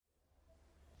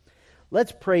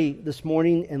Let's pray this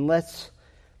morning, and let's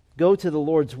go to the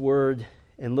Lord's Word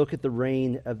and look at the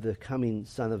reign of the coming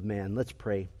Son of Man. Let's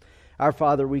pray. Our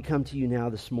Father, we come to you now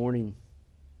this morning,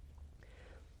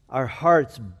 our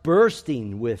hearts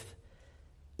bursting with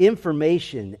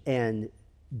information and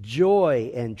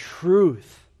joy and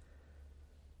truth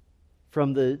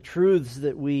from the truths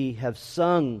that we have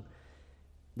sung,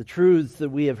 the truths that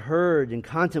we have heard and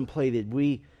contemplated.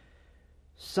 We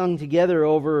sung together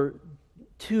over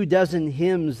 24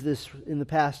 hymns in the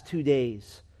past 2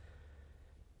 days.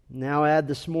 Now add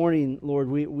this morning, Lord,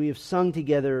 we have sung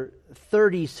together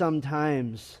 30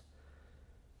 sometimes.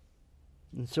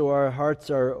 And so our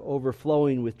hearts are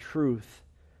overflowing with truth.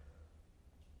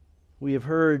 We have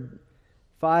heard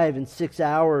 5 and 6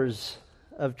 hours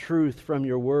of truth from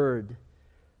your word.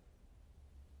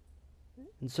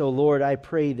 And so, Lord, I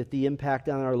pray that the impact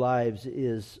on our lives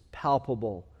is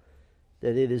palpable,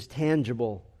 that it is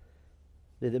tangible,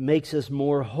 that it makes us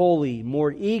more holy,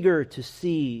 more eager to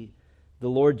see the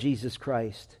Lord Jesus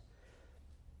Christ.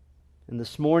 And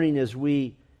this morning, as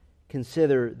we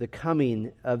consider the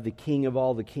coming of the King of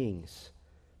all the kings,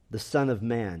 the Son of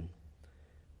Man,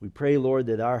 we pray, Lord,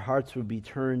 that our hearts would be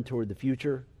turned toward the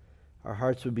future, our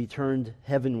hearts would be turned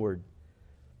heavenward,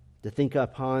 to think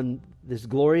upon this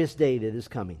glorious day that is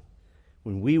coming,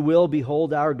 when we will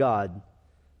behold our God,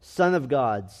 Son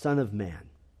of Man.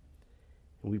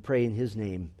 And we pray in His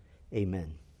name,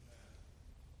 amen.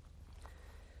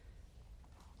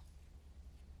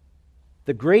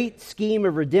 The great scheme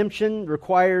of redemption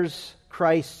requires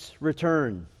Christ's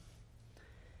return.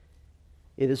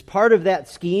 It is part of that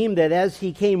scheme that as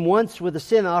He came once with a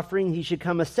sin offering, He should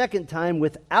come a second time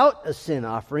without a sin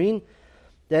offering.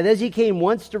 That as He came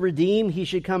once to redeem, He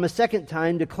should come a second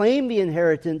time to claim the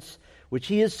inheritance which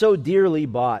He has so dearly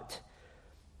bought.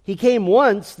 He came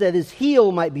once that His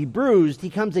heel might be bruised.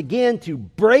 He comes again to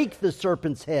break the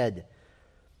serpent's head,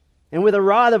 and with a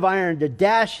rod of iron to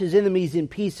dash His enemies in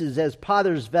pieces as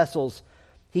potter's vessels.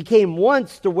 He came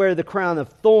once to wear the crown of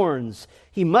thorns.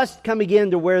 He must come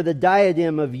again to wear the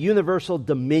diadem of universal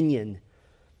dominion.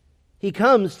 He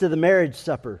comes to the marriage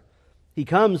supper. He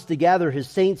comes to gather His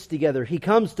saints together. He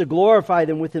comes to glorify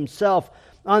them with Himself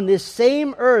on this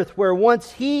same earth where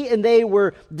once He and they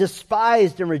were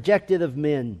despised and rejected of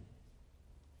men.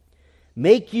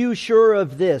 Make you sure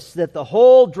of this, that the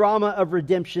whole drama of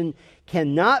redemption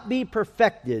cannot be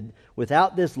perfected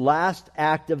without this last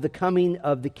act of the coming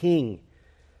of the King.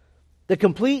 The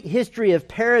complete history of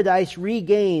paradise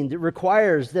regained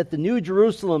requires that the New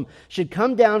Jerusalem should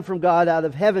come down from God out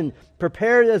of heaven,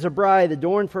 prepared as a bride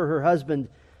adorned for her husband.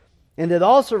 And it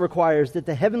also requires that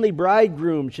the heavenly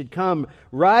bridegroom should come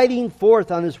riding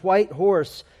forth on his white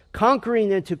horse,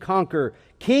 conquering and to conquer,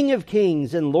 King of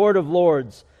kings and Lord of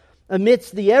lords.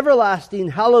 Amidst the everlasting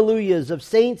hallelujahs of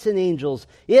saints and angels,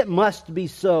 it must be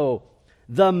so.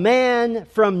 The man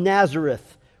from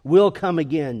Nazareth will come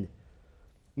again.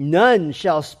 None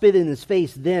shall spit in His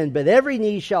face then, but every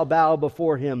knee shall bow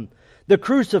before Him. The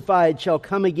crucified shall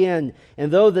come again,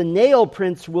 and though the nail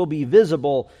prints will be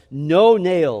visible, no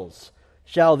nails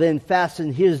shall then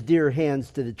fasten His dear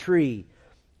hands to the tree.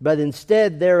 But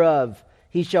instead thereof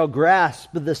He shall grasp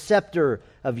the scepter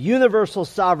of universal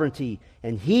sovereignty,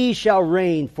 and He shall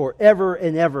reign forever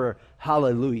and ever.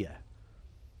 Hallelujah.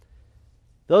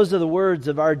 Those are the words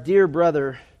of our dear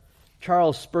brother,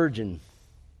 Charles Spurgeon.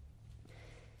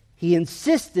 He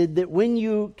insisted that when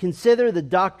you consider the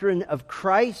doctrine of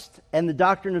Christ and the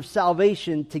doctrine of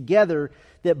salvation together,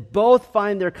 that both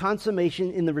find their consummation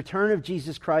in the return of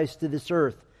Jesus Christ to this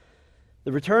earth.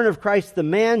 The return of Christ, the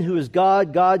man who is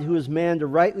God, God who is man, to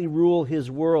rightly rule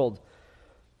His world.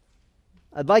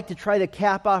 I'd like to try to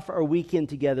cap off our weekend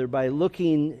together by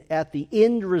looking at the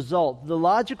end result, the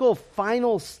logical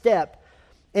final step,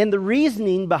 and the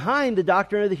reasoning behind the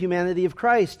doctrine of the humanity of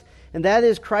Christ. And that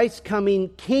is Christ's coming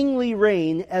kingly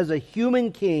reign as a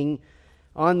human king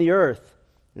on the earth.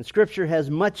 And Scripture has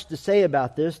much to say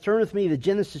about this. Turn with me to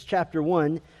Genesis chapter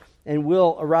 1, and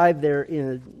we'll arrive there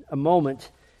in a moment.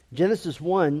 Genesis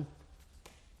 1.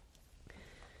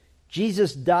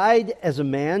 Jesus died as a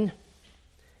man,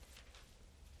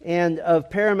 and of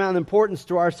paramount importance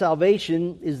to our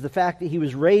salvation is the fact that He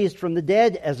was raised from the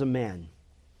dead as a man.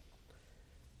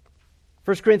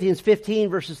 1 Corinthians 15,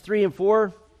 verses 3 and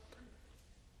 4.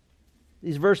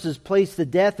 These verses place the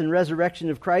death and resurrection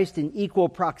of Christ in equal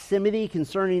proximity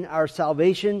concerning our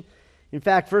salvation. In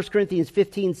fact, 1 Corinthians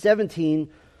 15:17,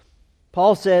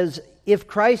 Paul says, if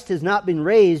Christ has not been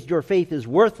raised, your faith is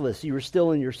worthless. You are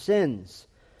still in your sins.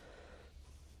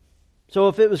 So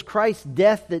if it was Christ's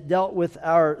death that dealt with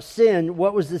our sin,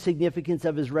 what was the significance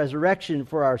of His resurrection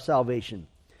for our salvation?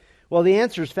 Well, the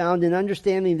answer is found in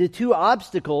understanding the two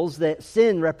obstacles that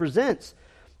sin represents.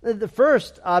 The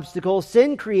first obstacle,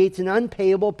 sin creates an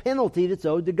unpayable penalty that's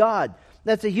owed to God.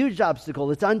 That's a huge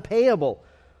obstacle. It's unpayable.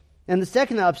 And the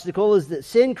second obstacle is that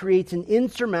sin creates an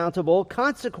insurmountable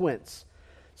consequence.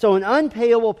 So an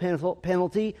unpayable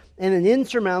penalty and an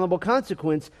insurmountable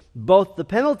consequence, both the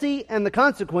penalty and the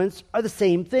consequence are the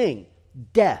same thing,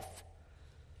 death.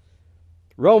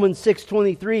 Romans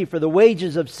 6:23, for the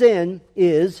wages of sin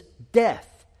is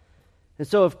death. And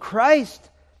so if Christ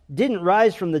didn't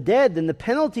rise from the dead, then the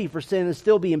penalty for sin is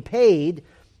still being paid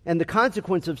and the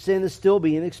consequence of sin is still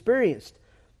being experienced.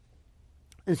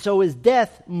 And so his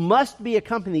death must be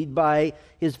accompanied by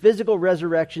his physical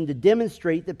resurrection to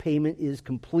demonstrate that payment is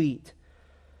complete.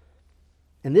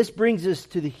 And this brings us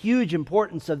to the huge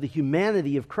importance of the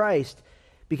humanity of Christ,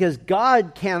 because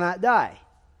God cannot die.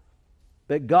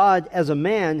 But God, as a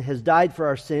man, has died for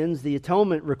our sins. The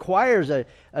atonement requires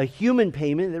a human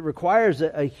payment. It requires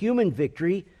a human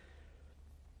victory.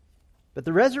 But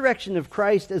the resurrection of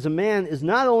Christ as a man is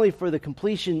not only for the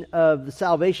completion of the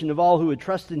salvation of all who would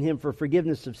trust in him for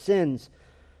forgiveness of sins.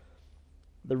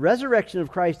 The resurrection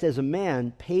of Christ as a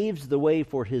man paves the way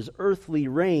for his earthly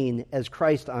reign as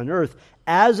Christ on earth,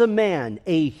 as a man,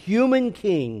 a human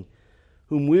king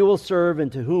whom we will serve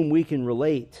and to whom we can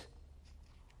relate.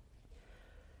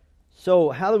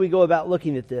 So, how do we go about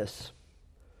looking at this?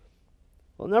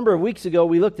 Well, a number of weeks ago,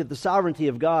 we looked at the sovereignty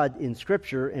of God in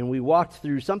Scripture, and we walked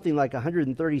through something like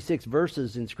 136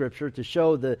 verses in Scripture to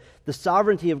show the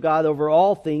sovereignty of God over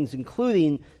all things,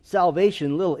 including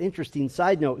salvation. A little interesting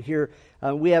side note here.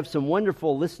 We have some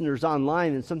wonderful listeners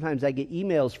online, and sometimes I get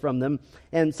emails from them,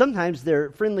 and sometimes they're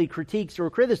friendly critiques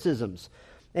or criticisms.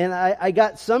 And I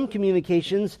got some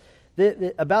communications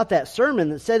about that sermon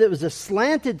that said it was a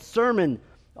slanted sermon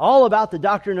all about the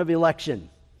doctrine of election.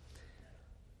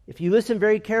 If you listen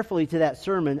very carefully to that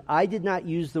sermon, I did not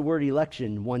use the word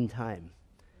election one time.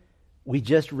 We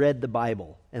just read the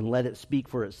Bible and let it speak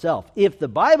for itself. If the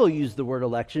Bible used the word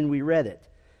election, we read it.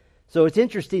 So it's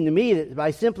interesting to me that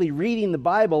by simply reading the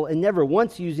Bible and never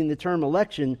once using the term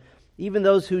election, even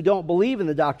those who don't believe in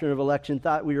the doctrine of election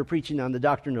thought we were preaching on the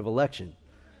doctrine of election.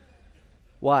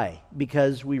 Why?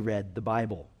 Because we read the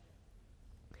Bible.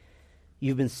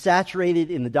 You've been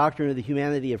saturated in the doctrine of the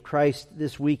humanity of Christ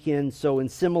this weekend, so in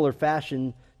similar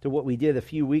fashion to what we did a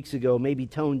few weeks ago, maybe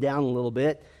toned down a little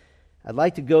bit, I'd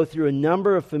like to go through a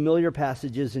number of familiar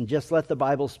passages and just let the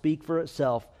Bible speak for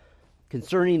itself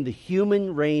concerning the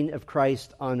human reign of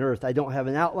Christ on earth. I don't have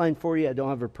an outline for you. I don't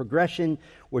have a progression.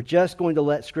 We're just going to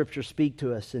let Scripture speak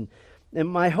to us. And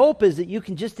my hope is that you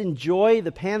can just enjoy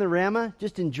the panorama,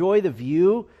 just enjoy the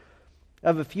view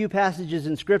of a few passages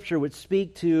in Scripture which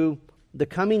speak to the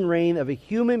coming reign of a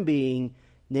human being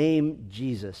named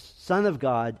Jesus, Son of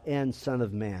God and Son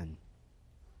of Man.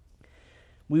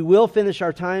 We will finish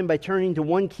our time by turning to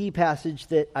one key passage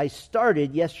that I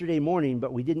started yesterday morning,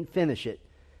 but we didn't finish it.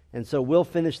 And so we'll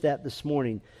finish that this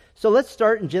morning. So let's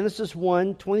start in Genesis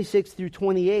 1, 26 through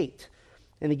 28.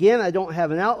 And again, I don't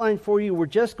have an outline for you. We're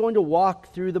just going to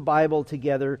walk through the Bible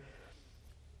together,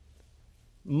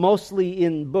 mostly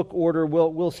in book order.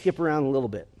 We'll skip around a little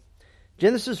bit.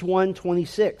 Genesis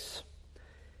 1:26.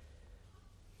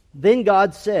 Then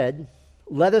God said,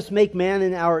 "Let us make man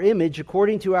in our image,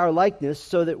 according to our likeness,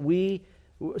 so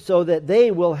that they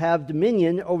will have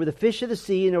dominion over the fish of the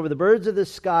sea, and over the birds of the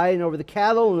sky, and over the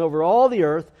cattle, and over all the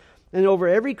earth, and over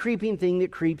every creeping thing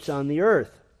that creeps on the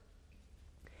earth."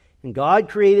 And God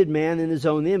created man in his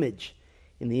own image.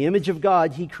 In the image of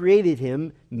God he created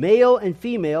him, male and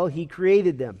female he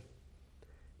created them.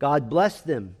 God blessed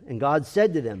them, and God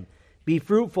said to them, "Be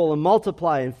fruitful and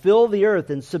multiply and fill the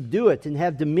earth and subdue it and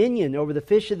have dominion over the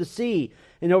fish of the sea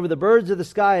and over the birds of the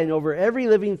sky and over every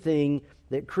living thing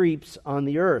that creeps on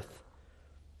the earth."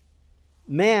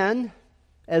 Man,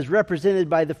 as represented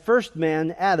by the first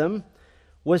man, Adam,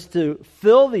 was to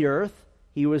fill the earth,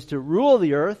 he was to rule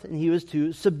the earth, and he was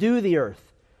to subdue the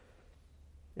earth.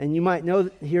 And you might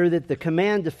know here that the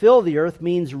command to fill the earth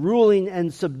means ruling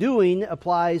and subduing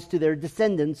applies to their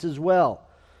descendants as well.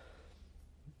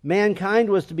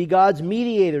 Mankind was to be God's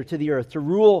mediator to the earth, to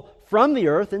rule from the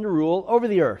earth and to rule over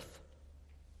the earth.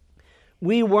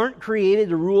 We weren't created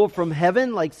to rule from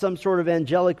heaven like some sort of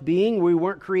angelic being. We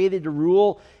weren't created to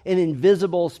rule an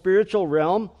invisible spiritual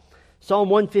realm.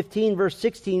 Psalm 115 verse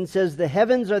 16 says, "The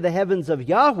heavens are the heavens of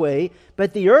Yahweh,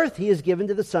 but the earth he has given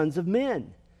to the sons of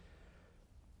men."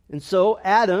 And so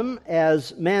Adam,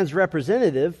 as man's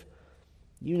representative,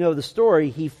 you know the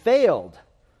story, he failed.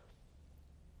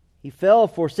 He fell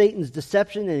for Satan's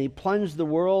deception and he plunged the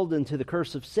world into the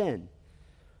curse of sin.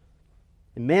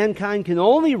 And mankind can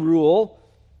only rule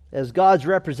as God's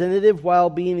representative while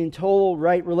being in total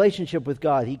right relationship with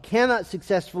God. He cannot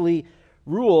successfully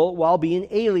rule while being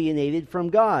alienated from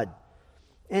God.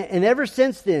 And ever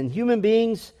since then, human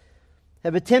beings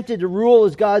have attempted to rule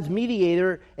as God's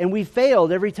mediator, and we've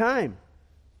failed every time,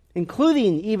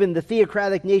 including even the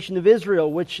theocratic nation of Israel,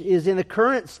 which is in a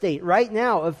current state right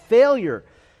now of failure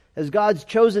as God's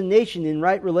chosen nation in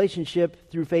right relationship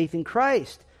through faith in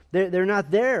Christ. They're not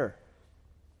there.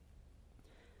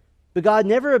 But God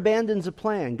never abandons a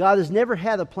plan. God has never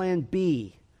had a plan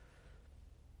B.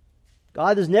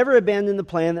 God has never abandoned the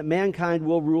plan that mankind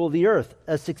will rule the earth.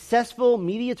 A successful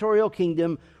mediatorial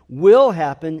kingdom will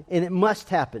happen, and it must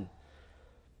happen.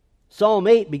 Psalm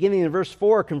 8, beginning in verse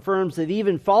 4, confirms that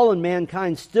even fallen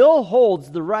mankind still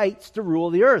holds the rights to rule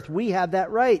the earth. We have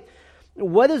that right.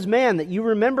 What is man that you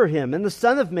remember him, and the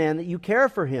Son of Man that you care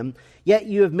for him? Yet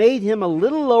you have made him a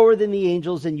little lower than the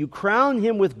angels, and you crown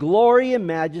him with glory and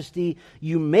majesty.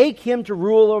 You make him to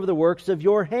rule over the works of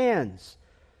your hands.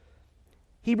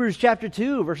 Hebrews chapter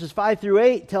 2, verses 5 through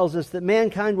 8 tells us that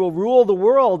mankind will rule the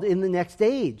world in the next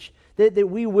age, that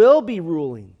we will be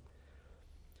ruling.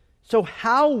 So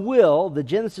how will the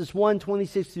Genesis 1,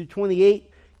 26 through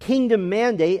 28 kingdom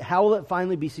mandate, how will it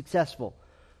finally be successful?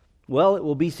 Well, it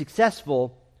will be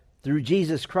successful through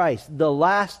Jesus Christ, the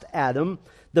last Adam,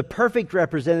 the perfect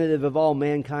representative of all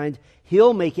mankind.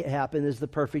 He'll make it happen as the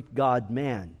perfect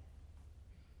God-man.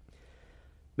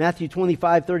 Matthew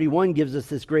 25:31 gives us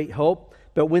this great hope.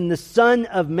 But when the Son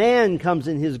of Man comes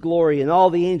in his glory and all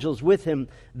the angels with him,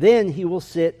 then he will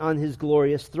sit on his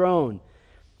glorious throne.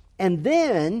 And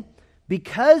then,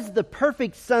 because the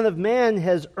perfect Son of Man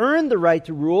has earned the right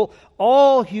to rule,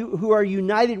 all who are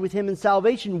united with him in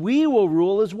salvation, we will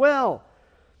rule as well.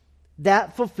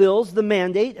 That fulfills the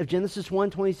mandate of Genesis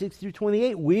 1, 26 through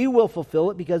 28. We will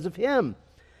fulfill it because of him.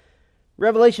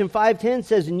 Revelation 5:10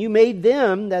 says, "And you made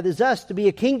them," that is us, "to be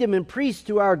a kingdom and priests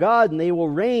to our God, and they will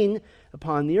reign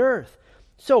upon the earth."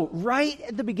 So, right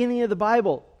at the beginning of the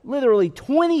Bible, literally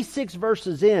 26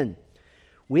 verses in,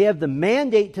 we have the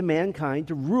mandate to mankind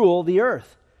to rule the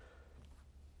earth.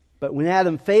 But when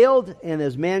Adam failed, and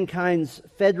as mankind's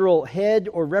federal head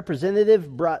or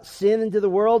representative brought sin into the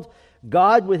world,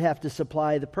 God would have to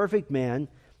supply the perfect man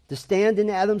to stand in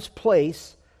Adam's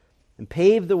place and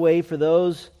pave the way for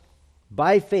those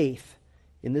by faith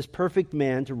in this perfect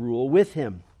man to rule with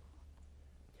him.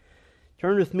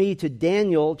 Turn with me to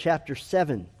Daniel chapter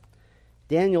 7.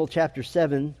 Daniel chapter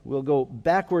 7. We'll go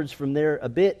backwards from there a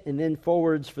bit and then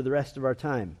forwards for the rest of our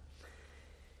time.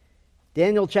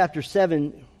 Daniel chapter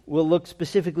 7, we'll look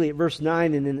specifically at verse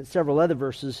 9 and then at several other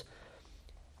verses.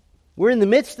 We're in the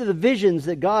midst of the visions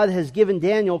that God has given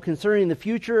Daniel concerning the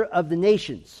future of the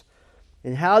nations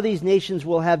and how these nations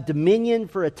will have dominion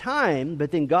for a time,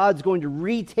 but then God's going to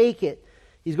retake it.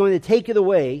 He's going to take it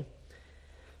away.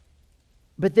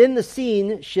 But then the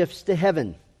scene shifts to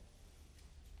heaven.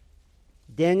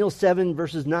 Daniel 7,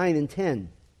 verses 9 and 10.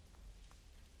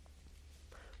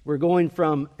 We're going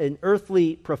from an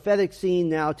earthly prophetic scene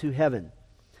now to heaven.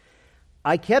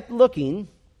 "I kept looking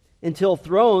until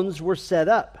thrones were set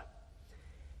up,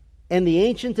 and the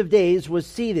Ancient of Days was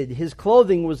seated. His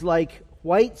clothing was like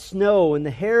white snow, and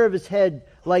the hair of his head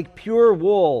like pure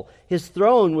wool. His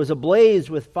throne was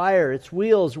ablaze with fire. Its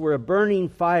wheels were a burning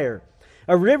fire.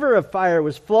 A river of fire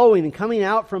was flowing and coming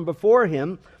out from before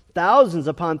him. Thousands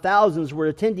upon thousands were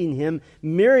attending him.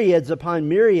 Myriads upon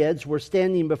myriads were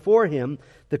standing before him.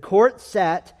 The court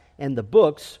sat, and the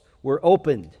books were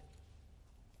opened."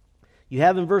 You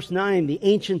have in verse 9 the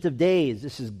Ancient of Days.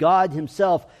 This is God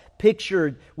himself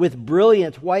pictured with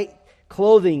brilliant white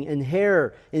clothing and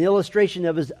hair, an illustration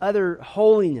of his utter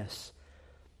holiness.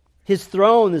 His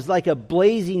throne is like a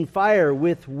blazing fire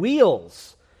with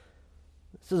wheels.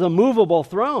 This is a movable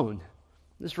throne.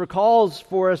 This recalls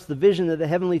for us the vision of the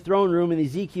heavenly throne room in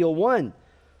Ezekiel 1.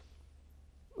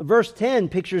 Verse 10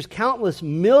 pictures countless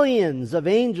millions of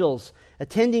angels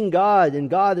attending God, and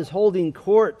God is holding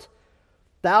court.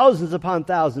 Thousands upon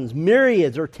thousands,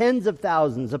 myriads or tens of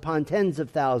thousands upon tens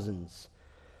of thousands.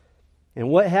 And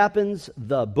what happens?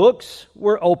 The books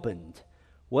were opened.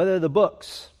 What are the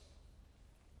books?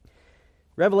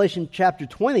 Revelation chapter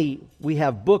 20, we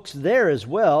have books there as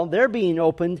well. They're being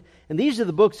opened, and these are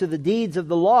the books of the deeds of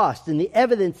the lost and the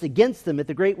evidence against them at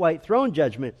the great white throne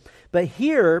judgment. But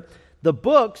here, the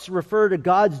books refer to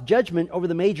God's judgment over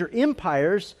the major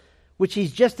empires, which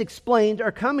he's just explained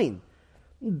are coming.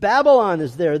 Babylon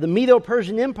is there. The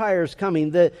Medo-Persian Empire is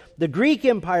coming. The Greek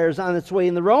Empire is on its way,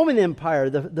 and the Roman Empire,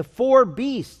 the four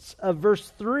beasts of verse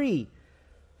 3.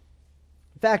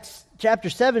 In fact, chapter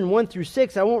 7, 1 through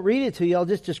 6, I won't read it to you, I'll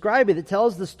just describe it. It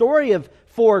tells the story of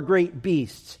four great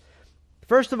beasts.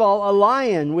 First of all, a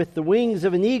lion with the wings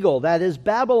of an eagle, that is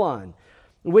Babylon,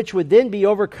 which would then be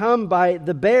overcome by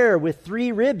the bear with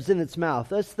 3 ribs in its mouth.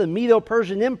 That's the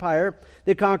Medo-Persian Empire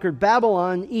that conquered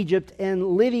Babylon, Egypt, and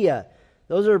Lydia.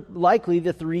 Those are likely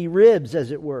the 3 ribs,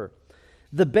 as it were.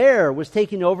 The bear was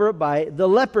taken over by the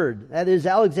leopard, that is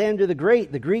Alexander the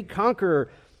Great, the Greek conqueror.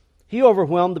 He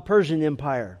overwhelmed the Persian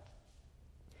Empire.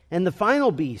 And the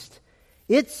final beast,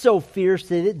 it's so fierce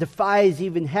that it defies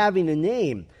even having a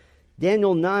name.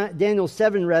 Daniel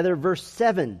 7, verse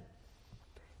 7.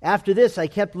 After this, I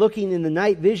kept looking in the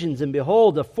night visions, and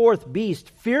behold, a 4th beast,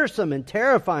 fearsome and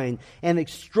terrifying and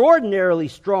extraordinarily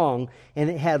strong, and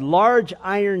it had large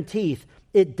iron teeth.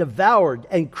 It devoured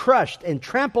and crushed and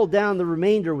trampled down the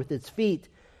remainder with its feet.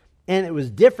 And it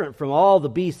was different from all the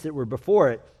beasts that were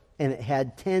before it, and it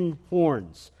had 10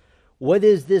 horns. What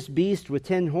is this beast with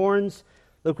 10 horns?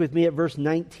 Look with me at verse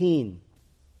 19.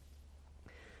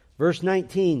 Verse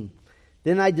 19.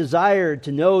 Then I desired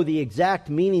to know the exact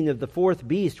meaning of the 4th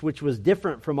beast, which was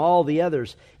different from all the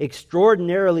others,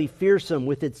 extraordinarily fearsome,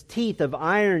 with its teeth of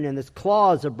iron and its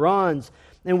claws of bronze,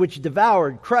 and which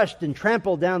devoured, crushed, and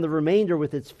trampled down the remainder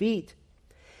with its feet.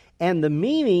 And the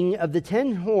meaning of the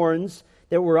 10 horns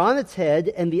that were on its head,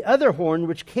 and the other horn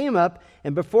which came up,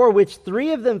 and before which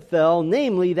 3 of them fell,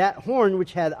 namely that horn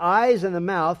which had eyes and a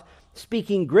mouth,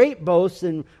 speaking great boasts,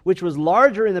 and which was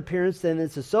larger in appearance than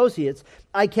its associates.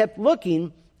 I kept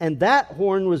looking, and that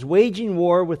horn was waging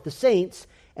war with the saints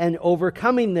and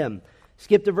overcoming them.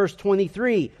 Skip to verse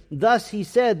 23. Thus he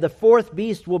said, the 4th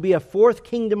beast will be a 4th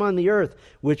kingdom on the earth,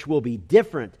 which will be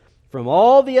different from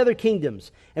all the other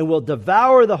kingdoms, and will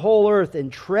devour the whole earth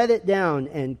and tread it down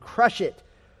and crush it.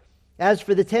 As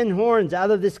for the 10 horns, out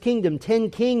of this kingdom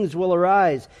 10 kings will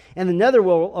arise, and another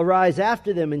will arise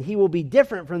after them, and he will be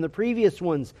different from the previous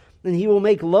ones, and he will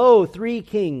make low 3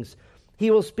 kings.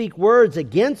 He will speak words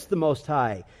against the Most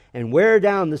High, and wear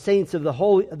down the saints of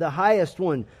the highest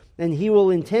one, and he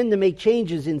will intend to make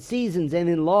changes in seasons and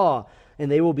in law, and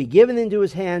they will be given into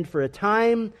his hand for a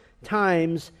time,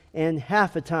 times, and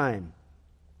half a time.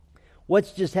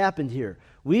 What's just happened here?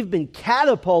 We've been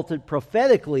catapulted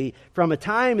prophetically from a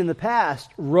time in the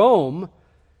past, Rome,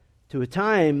 to a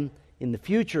time in the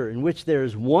future in which there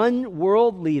is one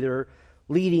world leader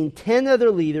leading 10 other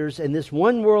leaders, and this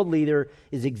one world leader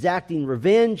is exacting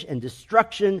revenge and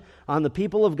destruction on the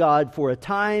people of God for a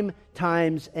time,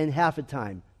 times, and half a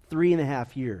time,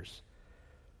 3.5 years.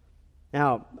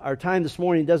 Now, our time this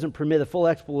morning doesn't permit a full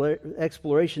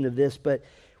exploration of this, but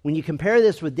when you compare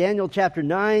this with Daniel chapter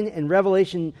 9 and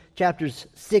Revelation chapters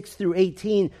 6 through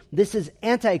 18, this is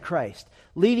Antichrist,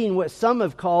 leading what some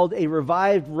have called a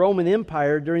revived Roman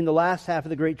Empire during the last half of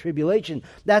the Great Tribulation.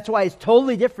 That's why it's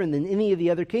totally different than any of the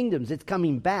other kingdoms. It's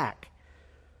coming back.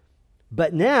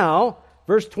 But now,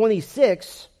 verse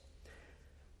 26,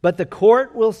 but the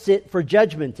court will sit for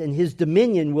judgment, and his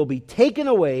dominion will be taken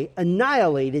away,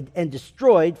 annihilated, and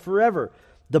destroyed forever.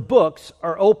 The books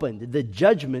are opened, the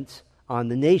judgments on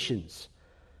the nations.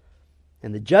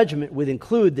 And the judgment would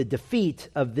include the defeat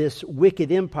of this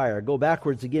wicked empire. Go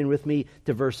backwards again with me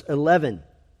to verse 11.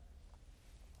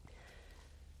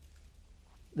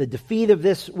 The defeat of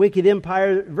this wicked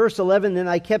empire. Verse 11, then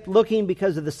I kept looking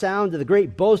because of the sound of the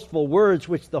great boastful words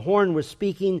which the horn was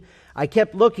speaking. I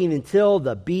kept looking until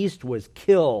the beast was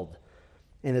killed,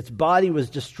 and its body was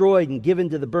destroyed and given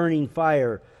to the burning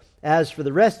fire. As for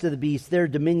the rest of the beasts, their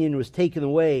dominion was taken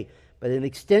away, but an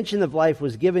extension of life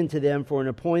was given to them for an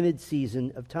appointed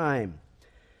season of time.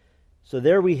 So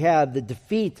there we have the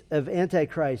defeat of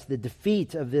Antichrist, the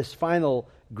defeat of this final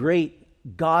great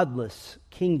godless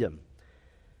kingdom.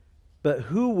 But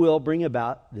who will bring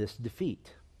about this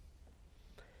defeat?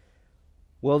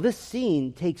 Well, this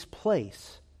scene takes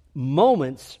place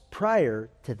moments prior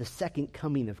to the second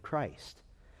coming of Christ.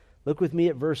 Look with me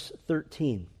at verse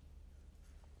 13.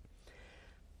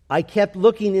 I kept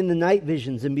looking in the night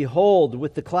visions, and behold,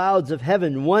 with the clouds of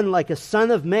heaven, one like a son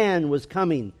of man was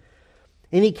coming.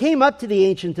 And he came up to the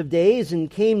Ancient of Days and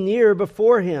came near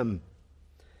before him.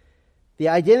 The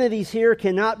identities here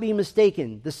cannot be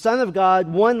mistaken. The Son of God,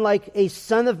 one like a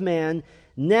son of man.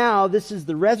 Now, this is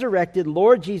the resurrected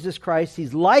Lord Jesus Christ.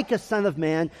 He's like a son of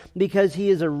man because he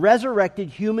is a resurrected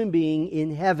human being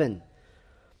in heaven.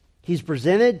 He's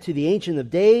presented to the Ancient of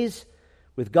Days,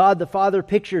 with God the Father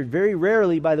pictured very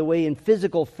rarely, by the way, in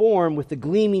physical form with the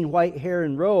gleaming white hair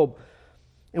and robe.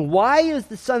 And why is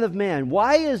the Son of Man,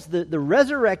 why is the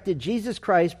resurrected Jesus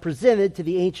Christ presented to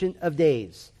the Ancient of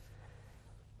Days?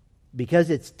 Because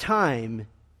it's time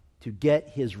to get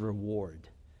his reward.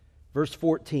 Verse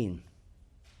 14.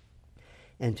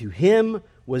 And to him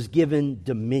was given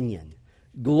dominion,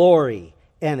 glory,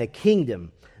 and a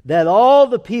kingdom, that all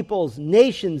the peoples,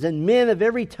 nations, and men of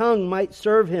every tongue might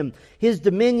serve him. His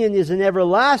dominion is an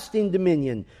everlasting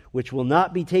dominion, which will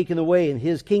not be taken away, and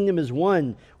his kingdom is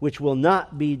one which will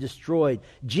not be destroyed.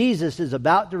 Jesus is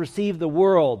about to receive the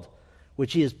world,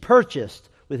 which he has purchased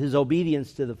with his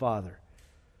obedience to the Father.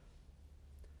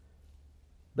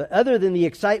 But other than the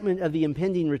excitement of the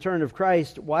impending return of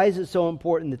Christ, why is it so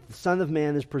important that the Son of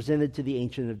Man is presented to the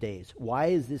Ancient of Days? Why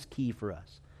is this key for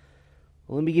us?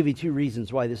 Well, let me give you two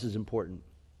reasons why this is important.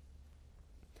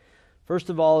 First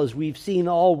of all, as we've seen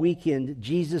all weekend,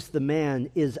 Jesus the man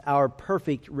is our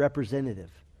perfect representative.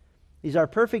 He's our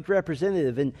perfect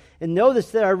representative. And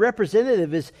notice that our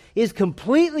representative is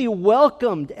completely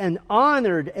welcomed and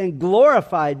honored and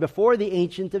glorified before the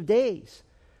Ancient of Days.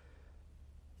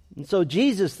 And so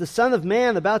Jesus, the Son of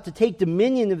Man, about to take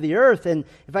dominion of the earth, and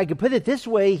if I could put it this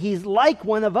way, he's like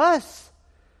one of us.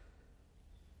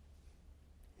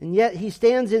 And yet he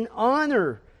stands in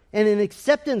honor and in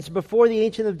acceptance before the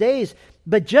Ancient of Days.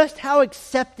 But just how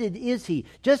accepted is he?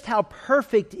 Just how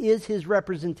perfect is his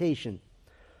representation?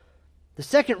 The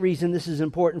second reason this is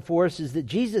important for us is that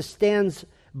Jesus stands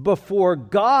before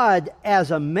God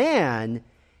as a man,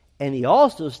 and he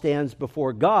also stands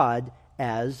before God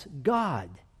as God.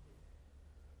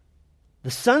 The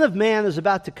Son of Man is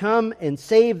about to come and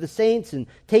save the saints and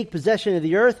take possession of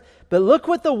the earth. But look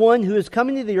what the one who is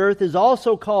coming to the earth is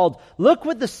also called. Look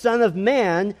what the Son of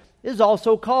Man is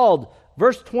also called.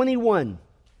 Verse 21.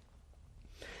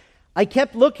 I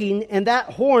kept looking, and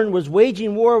that horn was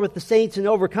waging war with the saints and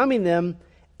overcoming them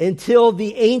until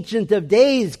the Ancient of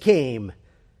Days came.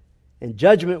 And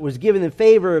judgment was given in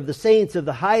favor of the saints of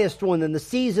the highest one. And the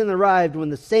season arrived when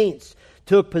the saints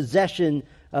took possession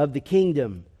of the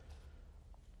kingdom.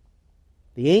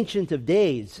 The Ancient of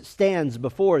Days stands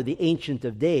before the Ancient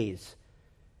of Days.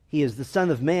 He is the Son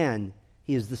of Man.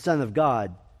 He is the Son of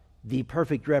God, the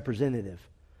perfect representative.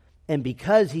 And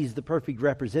because he's the perfect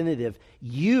representative,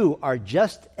 you are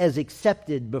just as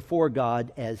accepted before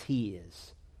God as he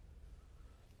is.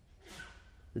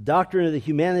 The doctrine of the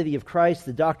humanity of Christ,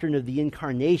 the doctrine of the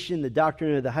incarnation, the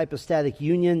doctrine of the hypostatic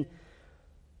union,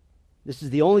 this is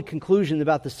the only conclusion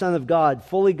about the Son of God,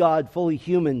 fully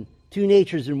human, two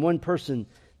natures in one person,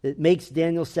 that makes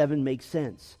Daniel 7 make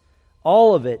sense.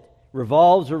 All of it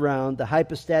revolves around the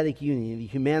hypostatic union, the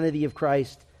humanity of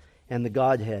Christ and the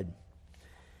Godhead.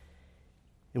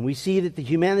 And we see that the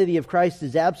humanity of Christ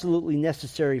is absolutely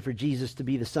necessary for Jesus to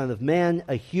be the Son of Man,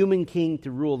 a human king to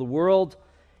rule the world,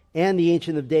 and the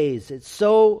Ancient of Days. It's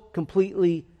so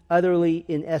completely, utterly,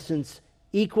 in essence,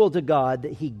 equal to God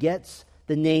that he gets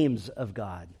the names of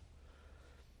God.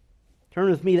 Turn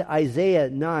with me to Isaiah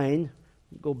 9.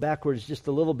 Go backwards just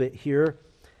a little bit here.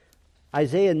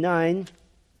 Isaiah 9.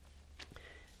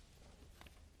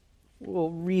 We'll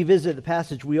revisit the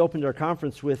passage we opened our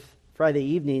conference with Friday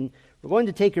evening. We're going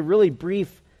to take a really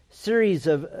brief series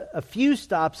of a few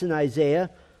stops in Isaiah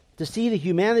to see the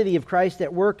humanity of Christ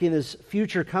at work in his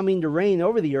future coming to reign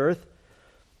over the earth.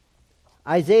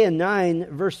 Isaiah 9,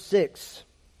 verse 6.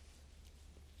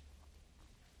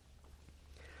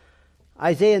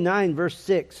 Isaiah 9, verse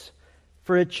 6.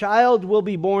 For a child will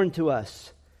be born to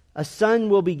us, a son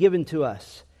will be given to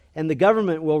us, and the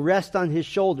government will rest on his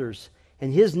shoulders,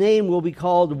 and his name will be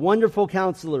called Wonderful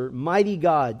Counselor, Mighty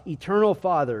God, Eternal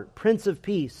Father, Prince of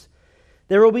Peace.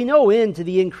 There will be no end to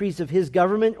the increase of his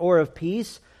government or of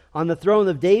peace on the throne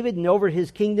of David and over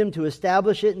his kingdom, to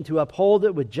establish it and to uphold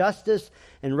it with justice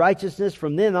and righteousness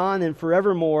from then on and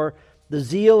forevermore. The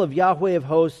zeal of Yahweh of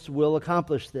hosts will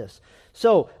accomplish this.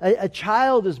 So, a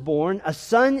child is born, a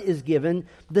son is given,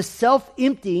 the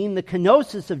self-emptying, the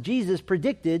kenosis of Jesus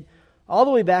predicted all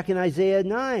the way back in Isaiah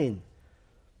 9.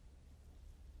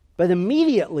 But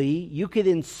immediately you could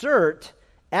insert,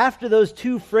 after those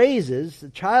two phrases, the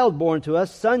child born to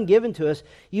us, son given to us,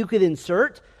 you could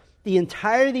insert the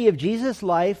entirety of Jesus'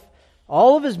 life,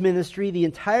 all of his ministry, the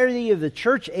entirety of the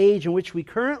church age in which we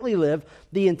currently live,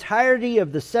 the entirety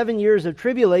of the 7 years of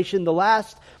tribulation, the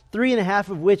last 3.5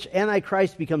 of which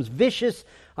Antichrist becomes vicious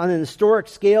on an historic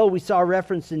scale. We saw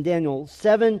reference in Daniel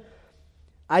 7.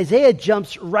 Isaiah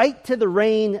jumps right to the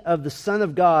reign of the Son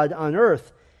of God on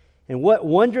earth. And what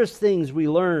wondrous things we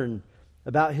learn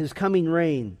about his coming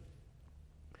reign.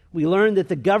 We learn that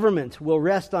the government will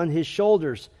rest on his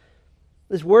shoulders.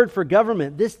 This word for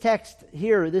government, this text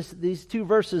here, these two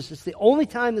verses, it's the only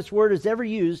time this word is ever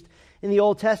used in the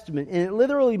Old Testament. And it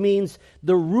literally means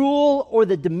the rule or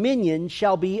the dominion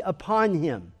shall be upon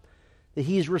him. That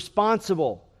he's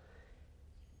responsible.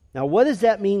 Now, what does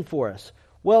that mean for us?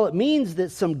 Well, it means that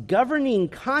some governing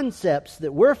concepts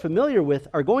that we're familiar with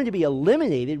are going to be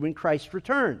eliminated when Christ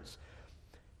returns.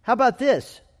 How about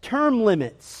this? Term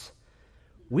limits.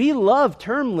 We love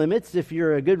term limits if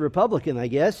you're a good Republican, I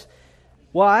guess.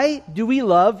 Why do we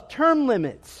love term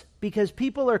limits? Because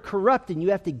people are corrupt and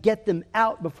you have to get them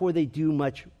out before they do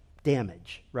much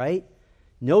damage, right?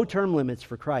 No term limits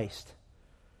for Christ.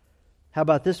 How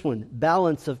about this one?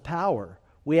 Balance of power.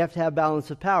 We have to have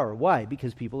balance of power. Why?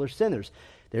 Because people are sinners.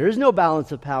 There is no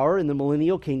balance of power in the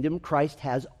millennial kingdom. Christ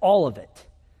has all of it.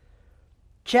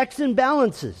 Checks and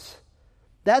balances.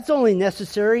 That's only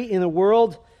necessary in a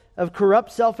world of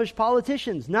corrupt, selfish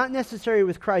politicians. Not necessary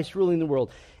with Christ ruling the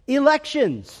world.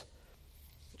 Elections.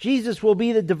 Jesus will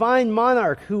be the divine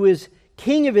monarch who is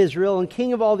king of Israel and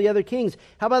king of all the other kings.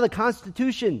 How about the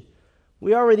Constitution?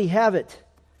 We already have it.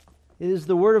 It is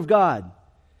the Word of God.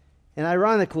 And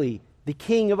ironically, the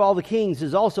King of all the kings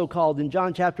is also called in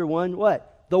John chapter 1,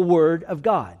 what? The Word of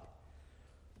God.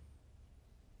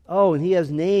 Oh, and he has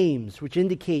names which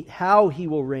indicate how he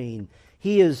will reign.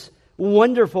 He is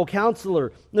Wonderful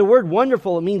Counselor. The word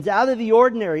wonderful, it means out of the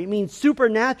ordinary. It means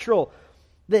supernatural.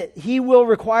 That he will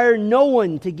require no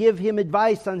one to give him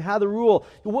advice on how to rule.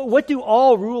 What do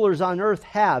all rulers on earth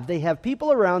have? They have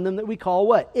people around them that we call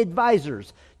what?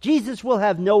 Advisors. Jesus will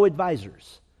have no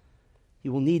advisors. He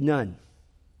will need none.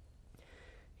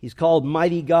 He's called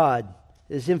Mighty God.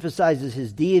 This emphasizes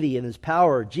his deity and his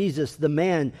power. Jesus, the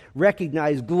man,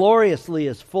 recognized gloriously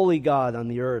as fully God on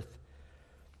the earth.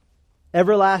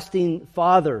 Everlasting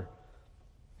Father.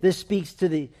 This speaks to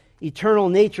the eternal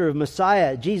nature of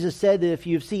Messiah. Jesus said that if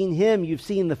you've seen him, you've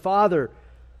seen the Father.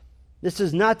 This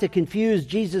is not to confuse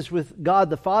Jesus with God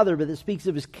the Father, but it speaks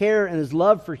of his care and his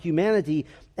love for humanity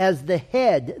as the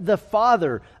head, the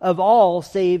Father of all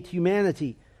saved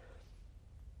humanity.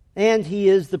 And he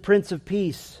is the Prince of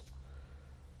Peace.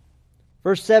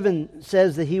 Verse 7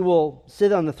 says that he will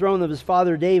sit on the throne of his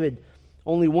father David.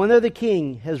 Only one other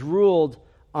king has ruled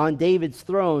on David's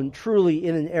throne, truly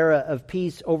in an era of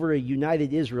peace over a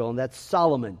united Israel, and that's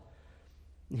Solomon.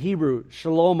 In Hebrew,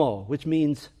 Shalomo, which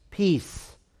means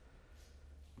peace.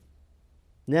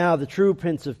 Now the true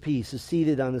Prince of Peace is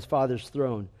seated on his Father's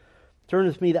throne. Turn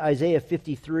with me to Isaiah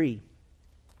 53.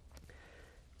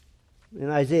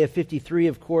 And Isaiah 53,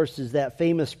 of course, is that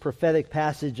famous prophetic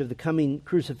passage of the coming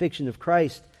crucifixion of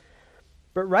Christ.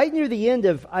 But right near the end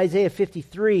of Isaiah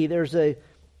 53, there's a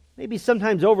maybe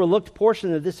sometimes overlooked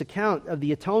portion of this account of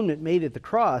the atonement made at the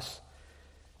cross.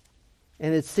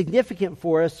 And it's significant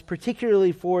for us,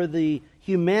 particularly for the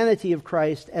humanity of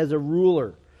Christ as a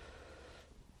ruler.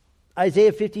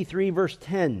 Isaiah 53, verse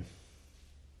 10.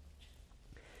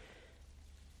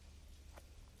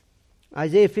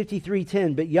 Isaiah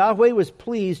 53:10. But Yahweh was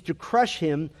pleased to crush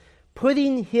him,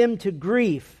 putting him to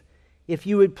grief, if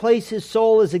you would place his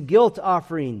soul as a guilt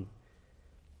offering.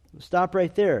 Stop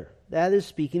right there. That is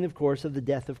speaking, of course, of the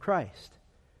death of Christ.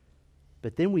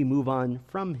 But then we move on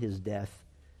from his death.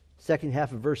 Second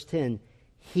half of verse 10.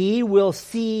 He will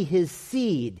see his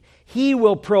seed. He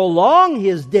will prolong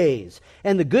his days.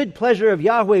 And the good pleasure of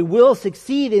Yahweh will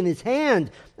succeed in his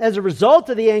hand. As a result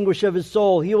of the anguish of his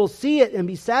soul, he will see it and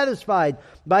be satisfied.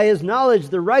 By his knowledge,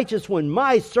 the righteous one,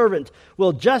 my servant,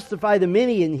 will justify the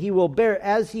many, and he will bear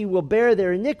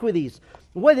their iniquities.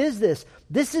 What is this?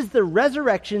 This is the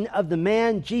resurrection of the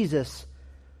man Jesus.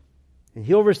 And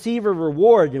he'll receive a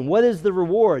reward. And what is the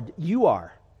reward? You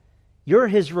are. You're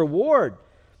his reward.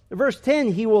 Verse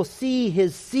 10, he will see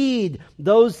his seed,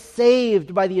 those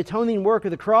saved by the atoning work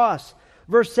of the cross.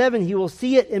 Verse 7, he will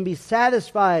see it and be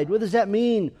satisfied. What does that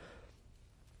mean?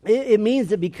 It means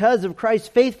that because of Christ's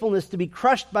faithfulness to be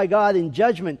crushed by God in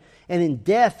judgment and in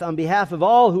death on behalf of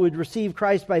all who would receive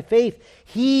Christ by faith,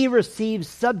 he receives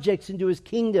subjects into his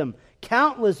kingdom,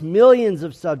 countless millions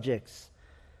of subjects.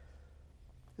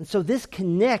 And so this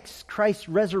connects Christ's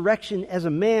resurrection as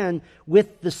a man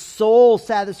with the soul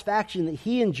satisfaction that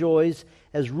he enjoys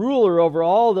as ruler over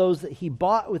all those that he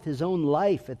bought with his own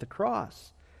life at the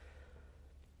cross.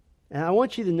 And I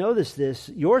want you to notice this.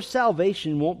 Your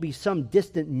salvation won't be some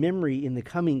distant memory in the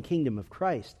coming kingdom of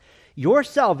Christ. Your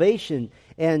salvation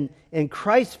and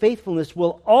Christ's faithfulness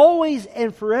will always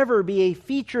and forever be a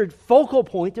featured focal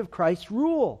point of Christ's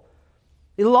rule.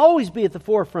 It'll always be at the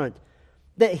forefront.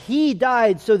 That he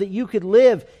died so that you could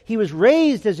live. He was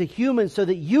raised as a human so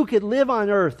that you could live on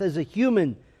earth as a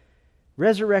human,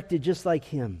 resurrected just like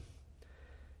him.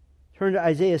 Turn to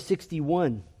Isaiah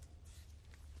 61.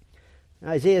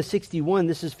 Isaiah 61,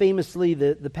 this is famously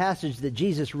the passage that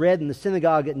Jesus read in the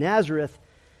synagogue at Nazareth.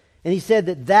 And he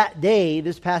said that day,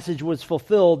 this passage was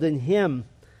fulfilled in him.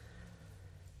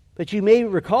 But you may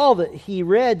recall that he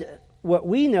read what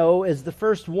we know as the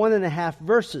first 1.5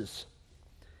 verses.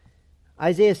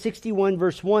 Isaiah 61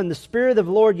 verse 1, the Spirit of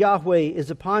the Lord Yahweh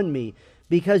is upon me,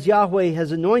 because Yahweh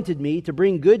has anointed me to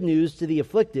bring good news to the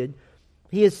afflicted.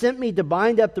 He has sent me to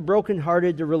bind up the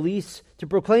brokenhearted, to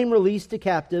proclaim release to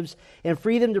captives and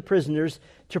freedom to prisoners,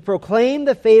 to proclaim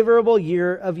the favorable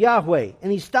year of Yahweh. And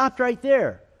he stopped right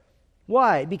there.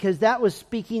 Why? Because that was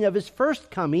speaking of his first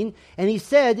coming. And he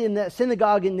said in that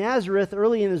synagogue in Nazareth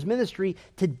early in his ministry,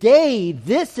 today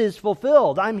this is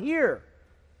fulfilled. I'm here.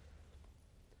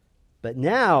 But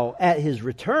now, at his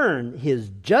return, his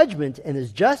judgment and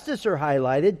his justice are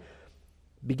highlighted,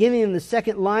 beginning in the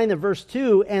second line of verse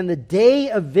 2, and the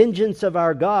day of vengeance of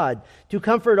our God, to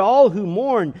comfort all who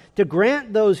mourn, to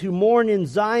grant those who mourn in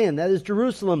Zion, that is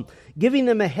Jerusalem, giving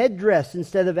them a headdress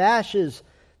instead of ashes,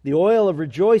 the oil of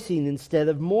rejoicing instead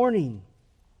of mourning.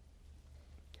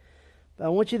 But I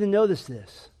want you to notice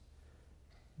this.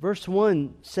 Verse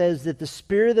 1 says that the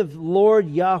Spirit of Lord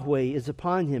Yahweh is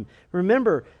upon him.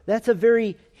 Remember, that's a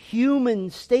very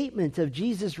human statement of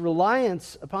Jesus'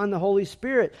 reliance upon the Holy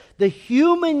Spirit. The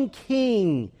human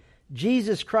King,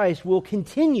 Jesus Christ, will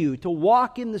continue to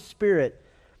walk in the Spirit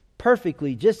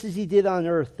perfectly, just as he did on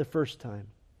earth the first time.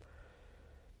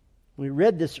 We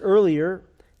read this earlier.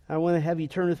 I want to have you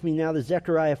turn with me now to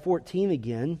Zechariah 14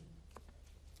 again,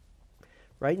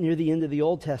 right near the end of the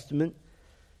Old Testament.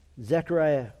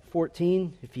 Zechariah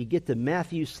 14, if you get to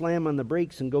Matthew, slam on the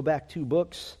brakes and go back 2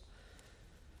 books.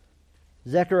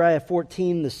 Zechariah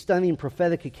 14, the stunning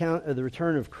prophetic account of the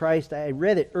return of Christ. I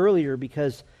read it earlier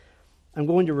because I'm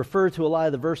going to refer to a lot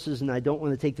of the verses and I don't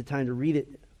want to take the time to read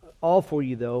it all for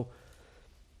you though.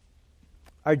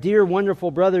 Our dear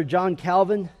wonderful brother John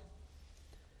Calvin,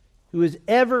 who is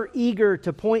ever eager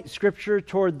to point Scripture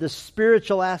toward the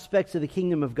spiritual aspects of the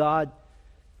kingdom of God,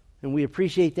 and we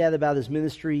appreciate that about his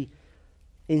ministry.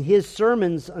 In his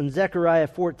sermons on Zechariah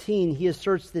 14, he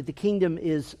asserts that the kingdom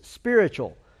is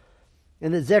spiritual,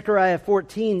 and that Zechariah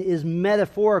 14 is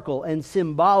metaphorical and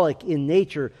symbolic in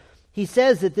nature. He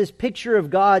says that this picture of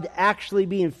God actually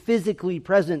being physically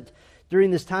present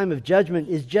during this time of judgment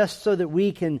is just so that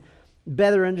we can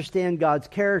better understand God's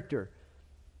character,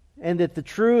 and that the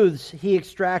truths he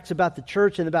extracts about the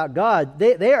church and about God,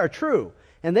 they are true,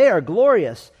 and they are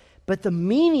glorious. But the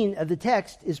meaning of the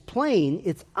text is plain,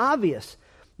 it's obvious.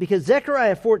 Because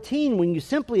Zechariah 14, when you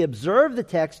simply observe the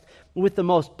text with the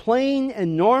most plain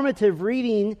and normative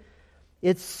reading,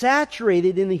 it's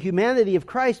saturated in the humanity of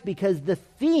Christ because the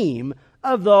theme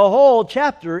of the whole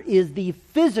chapter is the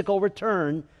physical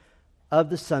return of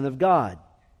the Son of God.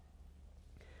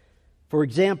 For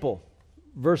example,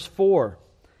 verse 4,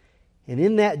 and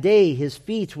in that day his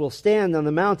feet will stand on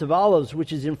the Mount of Olives,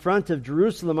 which is in front of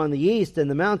Jerusalem on the east, and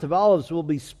the Mount of Olives will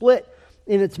be split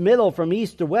in its middle from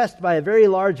east to west by a very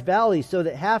large valley, so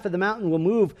that half of the mountain will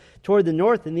move toward the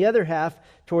north and the other half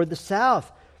toward the south.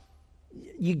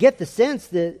 You get the sense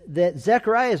that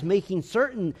Zechariah is making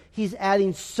certain, he's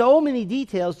adding so many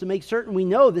details to make certain we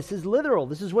know this is literal.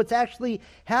 This is what's actually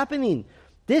happening.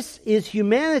 This is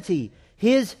humanity.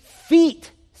 His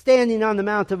feet standing on the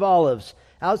Mount of Olives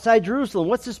outside Jerusalem.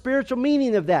 What's the spiritual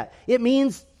meaning of that? It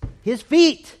means his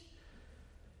feet.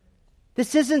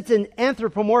 This isn't an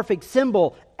anthropomorphic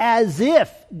symbol as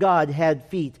if God had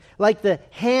feet, like the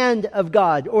hand of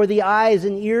God or the eyes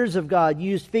and ears of God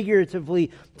used figuratively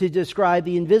to describe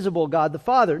the invisible God the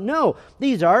Father. No,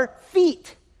 these are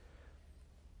feet.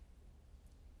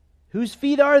 Whose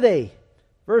feet are they?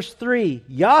 Verse 3,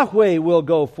 Yahweh will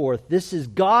go forth. This is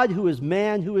God who is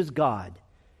man who is God.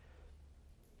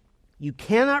 You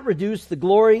cannot reduce the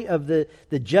glory of the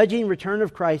judging return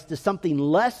of Christ to something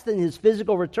less than his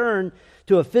physical return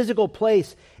to a physical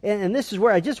place. And this is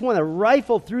where I just want to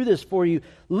rifle through this for you.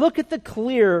 Look at the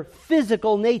clear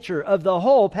physical nature of the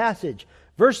whole passage.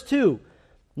 Verse 2,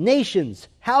 nations,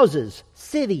 houses,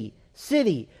 city,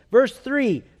 city. Verse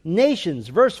 3, nations.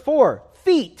 Verse 4,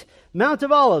 feet. Mount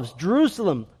of Olives,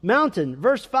 Jerusalem, mountain.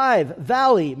 Verse 5,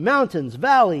 valley, mountains,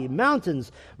 valley,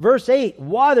 mountains. Verse 8,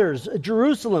 waters,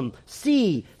 Jerusalem,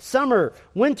 sea, summer,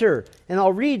 winter. And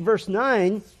I'll read verse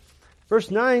 9.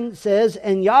 Verse 9 says,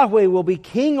 and Yahweh will be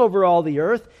king over all the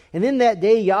earth, and in that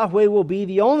day Yahweh will be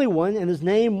the only one, and his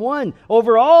name one,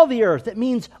 over all the earth. It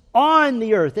means on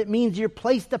the earth. It means you're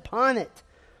placed upon it.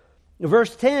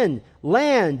 Verse 10,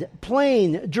 land,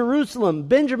 plain, Jerusalem,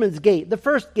 Benjamin's gate, the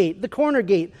first gate, the corner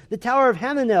gate, the tower of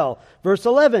Hananel. Verse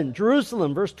 11,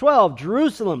 Jerusalem. Verse 12,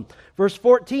 Jerusalem. Verse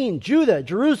 14, Judah,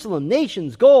 Jerusalem,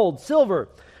 nations, gold, silver.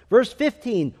 Verse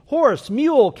 15, horse,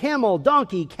 mule, camel,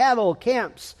 donkey, cattle,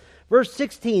 camps. Verse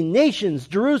 16, nations,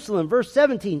 Jerusalem. Verse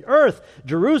 17, earth,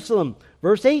 Jerusalem.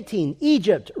 Verse 18,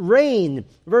 Egypt, rain.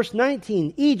 Verse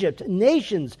 19, Egypt,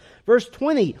 nations. Verse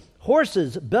 20,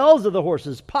 horses, bells of the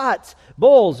horses, pots,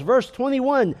 bowls. Verse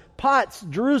 21, pots,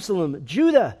 Jerusalem,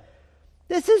 Judah.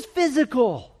 This is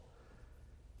physical.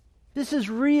 This is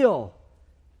real.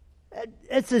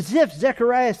 It's as if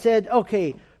Zechariah said,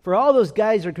 okay, for all those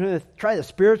guys who are going to try to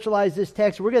spiritualize this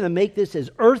text, we're going to make this as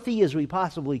earthy as we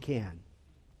possibly can.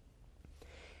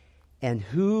 And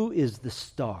who is the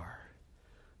star?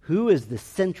 Who is the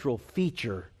central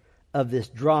feature of this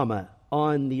drama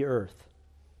on the earth?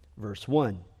 Verse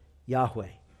 1, Yahweh.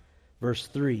 Verse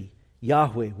 3,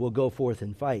 Yahweh will go forth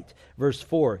and fight. Verse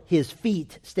 4, his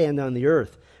feet stand on the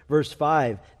earth. Verse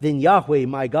 5, then Yahweh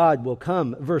my God will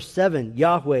come. Verse 7,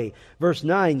 Yahweh. Verse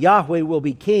 9, Yahweh will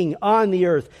be king on the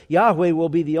earth. Yahweh will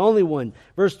be the only one.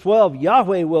 Verse 12,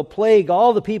 Yahweh will plague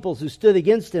all the peoples who stood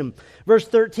against him. Verse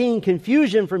 13,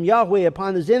 confusion from Yahweh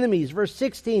upon his enemies. Verse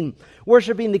 16,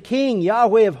 worshiping the king,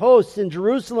 Yahweh of hosts in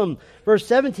Jerusalem. Verse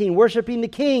 17, worshiping the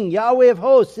king, Yahweh of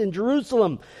hosts in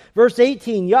Jerusalem. Verse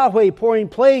 18, Yahweh pouring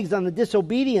plagues on the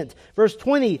disobedient. Verse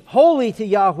 20, holy to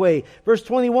Yahweh. Verse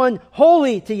 21,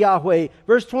 holy to Yahweh.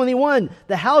 Verse 21,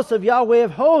 the house of Yahweh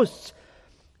of hosts.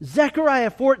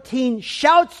 Zechariah 14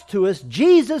 shouts to us,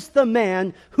 Jesus the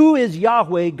man who is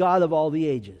Yahweh, God of all the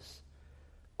ages,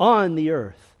 on the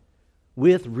earth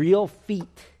with real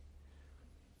feet.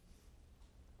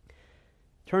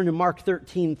 Turn to Mark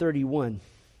 13:31.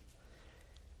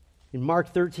 In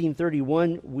Mark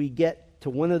 13:31, we get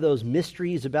to one of those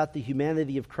mysteries about the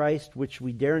humanity of Christ, which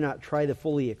we dare not try to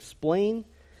fully explain,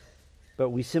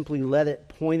 but we simply let it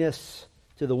point us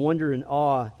to the wonder and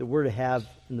awe that we're to have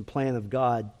in the plan of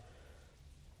God.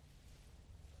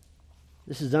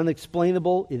 This is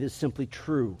unexplainable. It is simply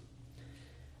true.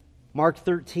 Mark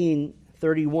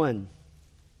 13:31.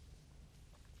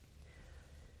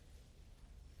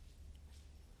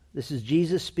 This is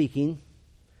Jesus speaking.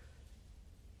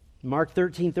 Mark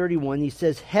 13:31, he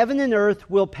says, heaven and earth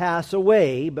will pass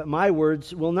away, but my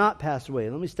words will not pass away.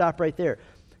 Let me stop right there.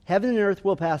 Heaven and earth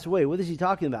will pass away. What is he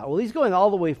talking about? Well, he's going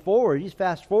all the way forward. He's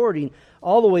fast forwarding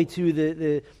all the way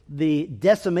to the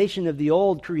decimation of the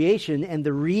old creation and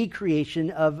the recreation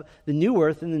of the new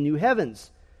earth and the new heavens.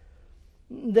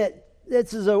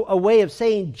 This is a way of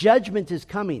saying judgment is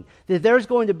coming. That there's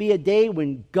going to be a day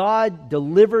when God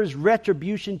delivers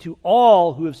retribution to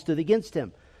all who have stood against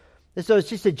him. And so it's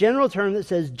just a general term that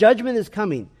says judgment is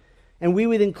coming. And we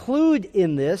would include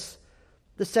in this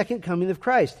the second coming of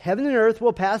Christ. Heaven and earth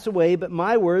will pass away, but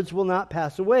my words will not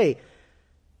pass away.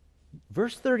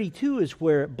 Verse 32 is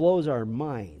where it blows our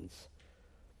minds.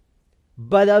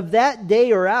 But of that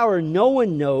day or hour no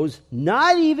one knows,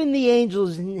 not even the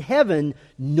angels in heaven,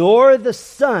 nor the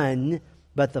Son,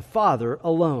 but the Father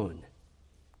alone.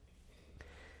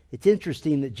 It's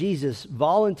interesting that Jesus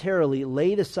voluntarily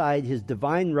laid aside his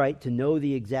divine right to know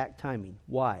the exact timing.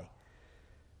 Why?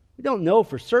 We don't know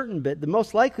for certain, but the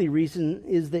most likely reason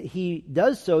is that he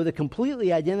does so to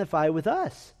completely identify with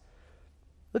us.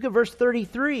 Look at verse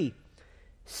 33.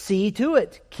 See to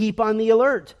it, keep on the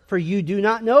alert, for you do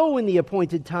not know when the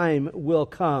appointed time will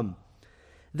come.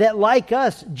 That like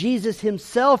us, Jesus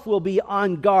himself will be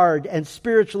on guard and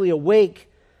spiritually awake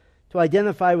to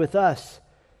identify with us.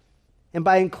 And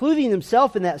by including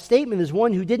himself in that statement as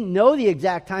one who didn't know the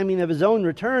exact timing of his own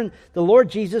return, the Lord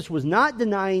Jesus was not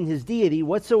denying his deity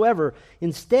whatsoever.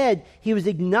 Instead, he was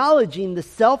acknowledging the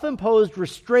self-imposed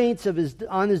restraints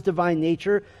on his divine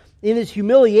nature. In his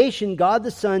humiliation, God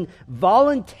the Son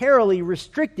voluntarily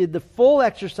restricted the full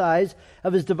exercise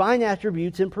of his divine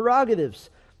attributes and prerogatives.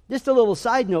 Just a little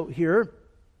side note here.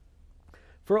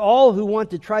 For all who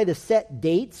want to try to set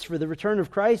dates for the return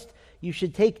of Christ, you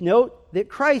should take note that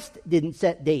Christ didn't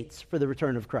set dates for the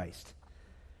return of Christ.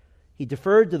 He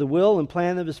deferred to the will and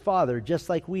plan of his Father, just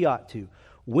like we ought to.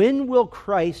 When will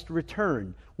Christ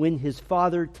return? When his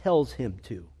Father tells him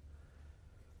to.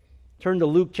 Turn to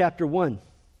Luke chapter 1.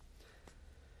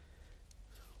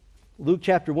 Luke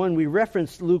chapter 1, we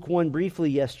referenced Luke 1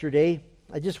 briefly yesterday.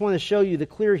 I just want to show you the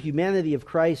clear humanity of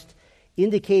Christ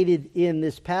indicated in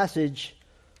this passage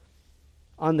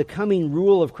on the coming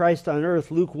rule of Christ on earth.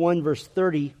 Luke 1 verse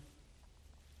 30.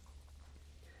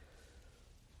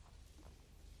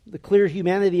 The clear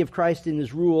humanity of Christ in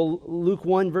his rule. Luke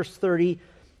 1 verse 30.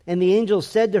 And the angel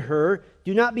said to her,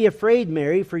 do not be afraid,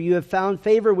 Mary, for you have found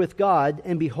favor with God.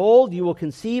 And behold, you will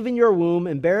conceive in your womb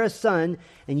and bear a son,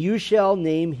 and you shall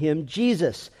name him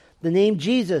Jesus. The name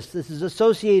Jesus, this is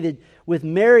associated with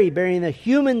Mary bearing a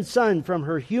human son from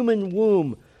her human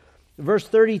womb. Verse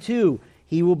 32,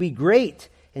 he will be great,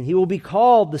 and he will be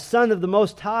called the Son of the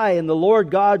Most High, and the Lord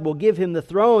God will give him the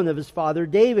throne of his father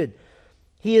David.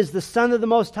 He is the Son of the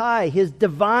Most High, his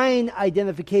divine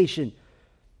identification.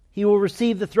 He will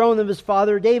receive the throne of his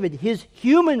father David, his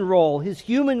human role, his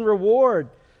human reward.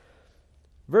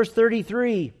 Verse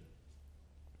 33,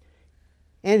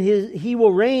 and he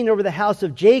will reign over the house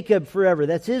of Jacob forever.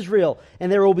 That's Israel.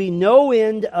 And there will be no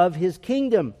end of his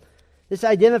kingdom. This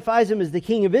identifies him as the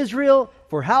King of Israel.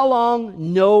 For how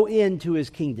long? No end to his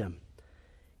kingdom.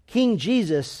 King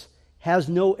Jesus has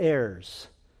no heirs.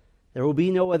 There will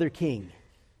be no other king.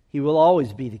 He will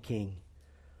always be the king.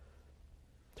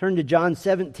 Turn to John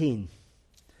 17.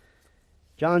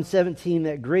 John 17,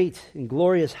 that great and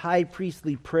glorious high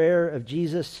priestly prayer of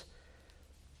Jesus.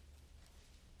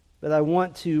 But I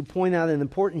want to point out an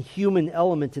important human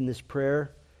element in this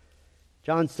prayer.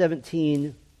 John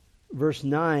 17, verse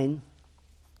 9.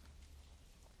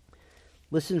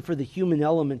 Listen for the human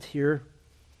element here.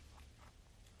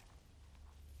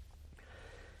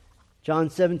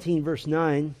 John 17, verse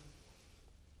 9.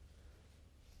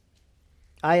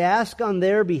 I ask on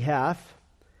their behalf.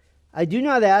 I do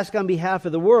not ask on behalf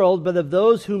of the world, but of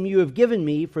those whom you have given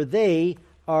me, for they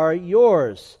are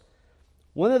yours.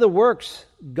 One of the works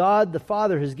God the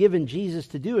Father has given Jesus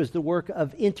to do is the work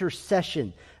of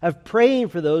intercession, of praying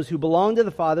for those who belong to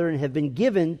the Father and have been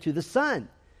given to the Son.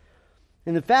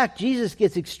 And in fact, Jesus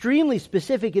gets extremely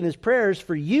specific in his prayers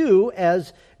for you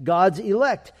as God's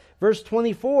elect. Verse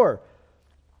 24,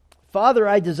 Father,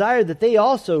 I desire that they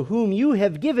also, whom you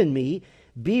have given me,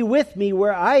 be with me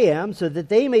where I am, so that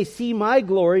they may see my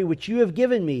glory which you have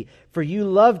given me, for you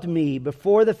loved me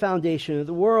before the foundation of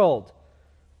the world.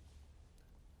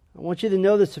 I want you to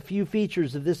notice a few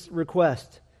features of this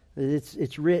request.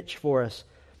 It's rich for us.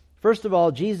 First of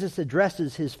all, Jesus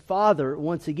addresses his Father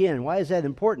once again. Why is that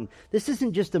important? This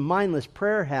isn't just a mindless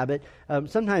prayer habit.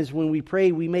 Sometimes when we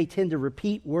pray, we may tend to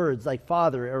repeat words like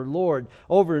Father or Lord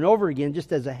over and over again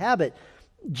just as a habit.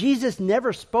 Jesus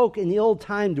never spoke an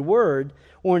ill-timed word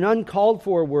or an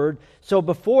uncalled-for word. So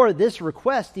before this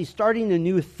request, he's starting a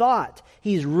new thought.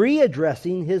 He's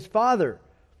readdressing his Father.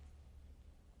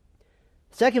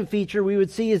 Second feature we would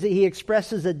see is that he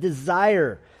expresses a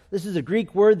desire. This is a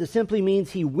Greek word that simply means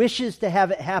he wishes to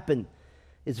have it happen.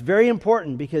 It's very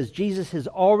important because Jesus has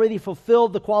already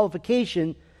fulfilled the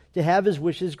qualification to have his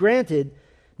wishes granted.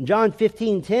 In John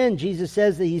 15:10, Jesus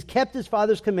says that he's kept his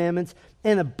Father's commandments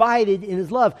and abided in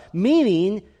his love,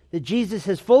 meaning that Jesus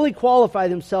has fully qualified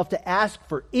himself to ask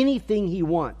for anything he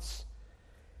wants.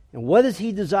 And what does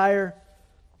he desire?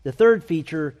 The third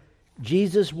feature,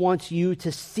 Jesus wants you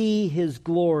to see his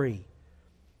glory.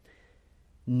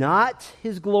 Not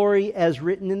his glory as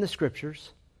written in the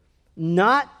Scriptures,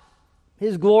 not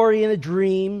his glory in a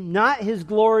dream, not his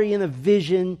glory in a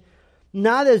vision,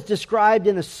 not as described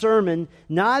in a sermon,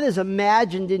 not as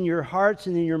imagined in your hearts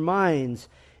and in your minds.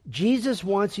 Jesus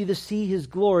wants you to see his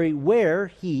glory where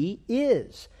he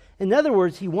is. In other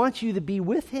words, he wants you to be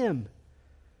with him.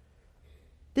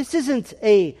 This isn't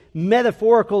a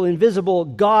metaphorical, invisible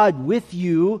God with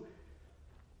you.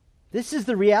 This is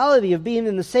the reality of being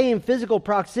in the same physical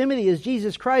proximity as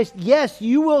Jesus Christ. Yes,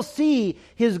 you will see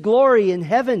his glory in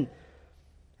heaven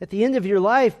at the end of your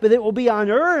life, but it will be on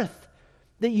earth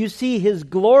that you see his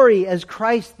glory as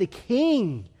Christ the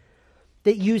King,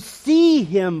 that you see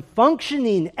him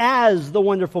functioning as the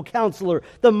wonderful Counselor,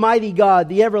 the mighty God,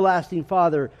 the everlasting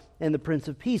Father, and the Prince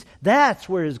of Peace. That's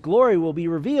where his glory will be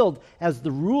revealed as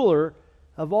the ruler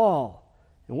of all.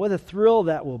 And what a thrill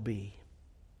that will be.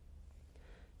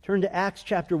 Turn to Acts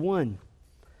chapter 1.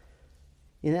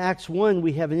 In Acts 1,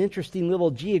 we have an interesting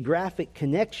little geographic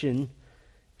connection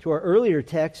to our earlier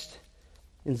text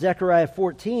in Zechariah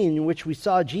 14, in which we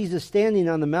saw Jesus standing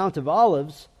on the Mount of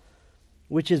Olives,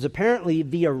 which is apparently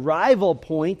the arrival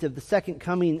point of the second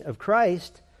coming of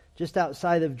Christ, just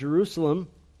outside of Jerusalem.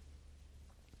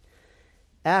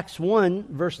 Acts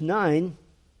 1, verse 9.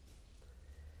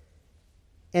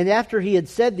 And after he had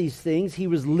said these things, he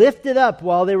was lifted up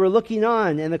while they were looking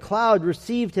on, and a cloud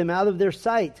received him out of their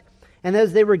sight. And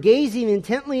as they were gazing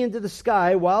intently into the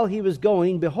sky while he was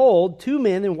going, behold, 2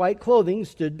 men in white clothing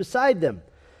stood beside them.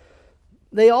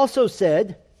 They also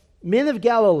said, Men of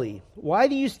Galilee, why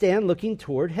do you stand looking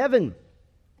toward heaven?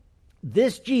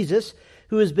 This Jesus,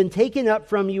 who has been taken up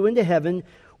from you into heaven,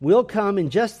 will come in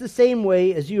just the same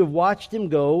way as you have watched him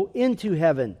go into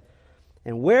heaven.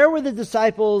 And where were the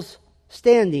disciples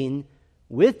standing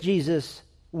with Jesus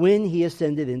when he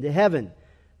ascended into heaven?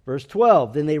 Verse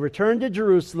 12, then they returned to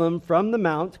Jerusalem from the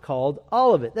mount called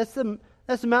Olivet. That's the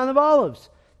Mount of Olives.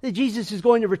 That Jesus is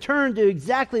going to return to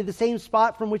exactly the same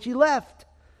spot from which he left.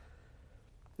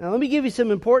 Now let me give you some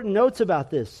important notes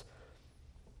about this.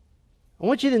 I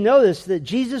want you to notice that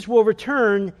Jesus will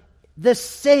return the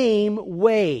same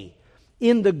way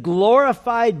in the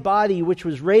glorified body which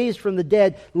was raised from the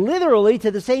dead, literally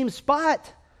to the same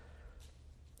spot.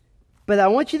 But I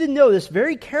want you to notice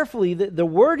very carefully that the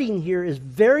wording here is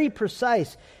very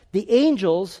precise. The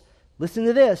angels listen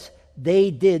to this,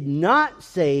 they did not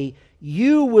say,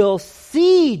 you will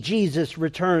see Jesus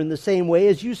return the same way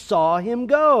as you saw him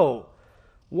go.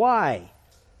 Why?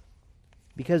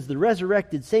 Because the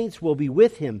resurrected saints will be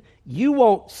with him. You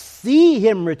won't see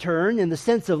him return in the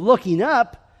sense of looking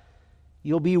up.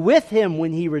 You'll be with him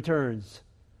when he returns.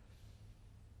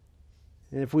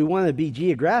 And if we want to be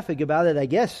geographic about it, I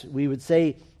guess we would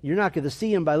say you're not going to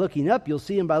see him by looking up. You'll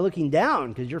see him by looking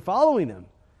down because you're following him.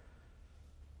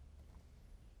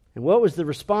 And what was the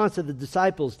response of the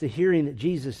disciples to hearing that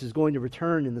Jesus is going to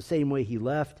return in the same way he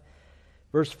left?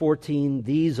 Verse 14,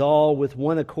 these all with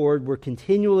one accord were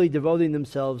continually devoting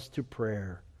themselves to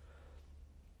prayer.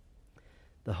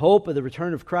 The hope of the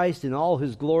return of Christ in all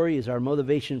his glory is our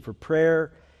motivation for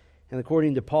prayer. And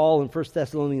according to Paul in 1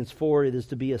 Thessalonians 4, it is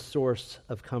to be a source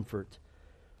of comfort.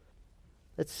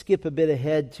 Let's skip a bit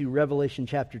ahead to Revelation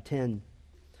chapter 10.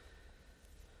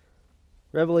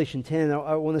 Revelation 10,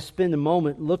 I want to spend a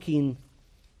moment looking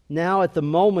now at the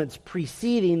moments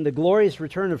preceding the glorious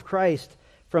return of Christ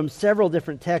from several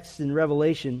different texts in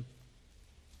Revelation.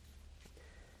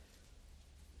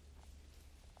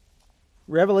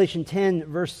 Revelation 10,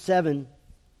 verse 7.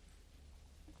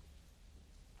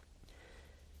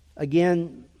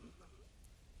 Again,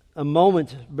 a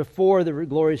moment before the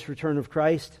glorious return of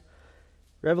Christ.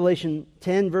 Revelation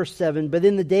 10, verse 7, but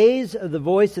in the days of the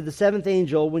voice of the seventh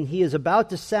angel, when he is about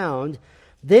to sound,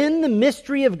 then the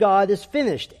mystery of God is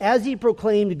finished, as he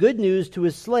proclaimed good news to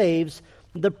his slaves,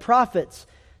 the prophets.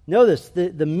 Notice,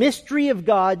 the mystery of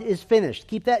God is finished.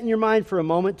 Keep that in your mind for a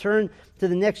moment. Turn to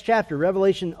the next chapter,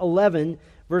 Revelation 11,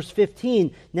 verse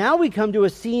 15. Now we come to a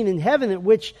scene in heaven at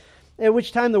which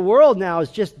time the world now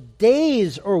is just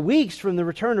days or weeks from the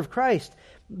return of Christ.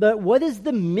 But what is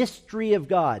the mystery of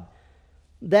God?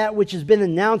 That which has been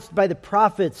announced by the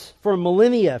prophets for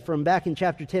millennia, from back in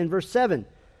chapter 10, verse 7.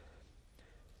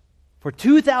 For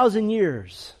 2,000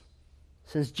 years,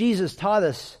 since Jesus taught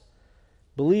us,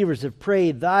 believers have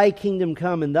prayed, thy kingdom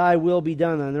come and thy will be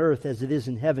done on earth as it is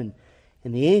in heaven.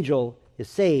 And the angel is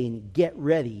saying, get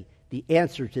ready. The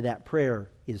answer to that prayer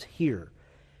is here.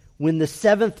 When the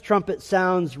seventh trumpet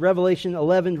sounds, Revelation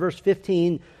 11, verse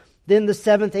 15, then the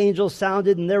seventh angel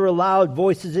sounded, and there were loud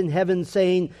voices in heaven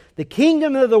saying, the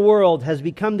kingdom of the world has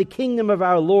become the kingdom of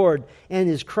our Lord and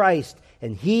his Christ,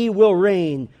 and he will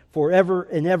reign forever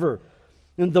and ever.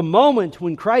 And the moment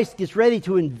when Christ gets ready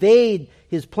to invade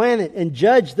his planet and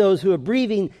judge those who are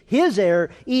breathing his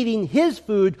air, eating his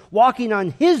food, walking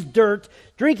on his dirt,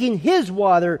 drinking his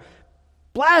water,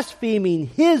 blaspheming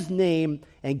his name,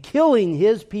 and killing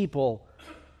his people,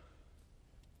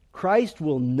 Christ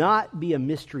will not be a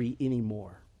mystery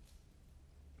anymore.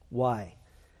 Why?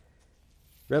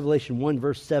 Revelation 1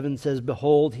 verse 7 says,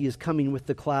 behold, he is coming with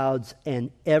the clouds,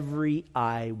 and every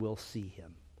eye will see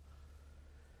him.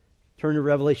 Turn to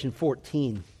Revelation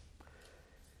 14.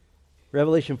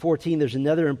 Revelation 14, there's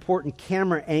another important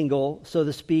camera angle, so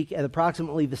to speak, at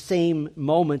approximately the same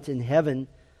moment in heaven.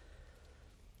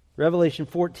 Revelation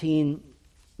 14,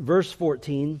 verse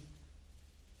 14.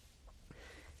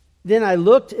 Then I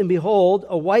looked, and behold,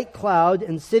 a white cloud,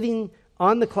 and sitting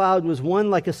on the cloud was one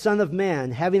like a son of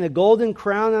man, having a golden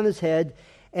crown on his head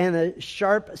and a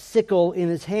sharp sickle in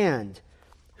his hand.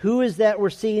 Who is that we're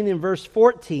seeing in verse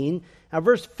 14? Now,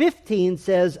 verse 15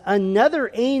 says,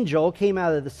 another angel came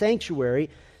out of the sanctuary.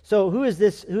 So who is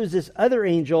this other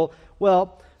angel?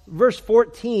 Well, verse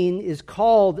 14 is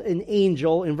called an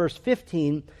angel in verse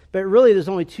 15, but really there's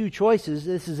only two choices.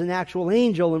 This is an actual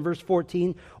angel in verse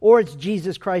 14, or it's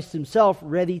Jesus Christ himself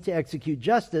ready to execute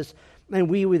justice. And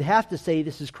we would have to say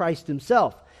this is Christ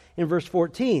himself in verse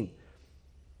 14.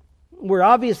 We're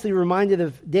obviously reminded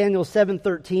of Daniel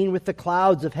 7:13, with the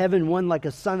clouds of heaven, one like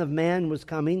a son of man was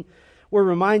coming. We're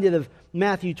reminded of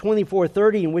Matthew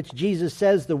 24:30, in which Jesus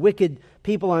says the wicked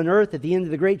people on earth at the end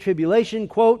of the Great Tribulation,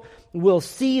 quote, will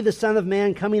see the Son of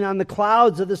Man coming on the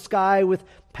clouds of the sky with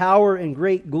power and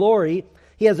great glory.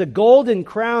 He has a golden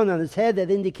crown on his head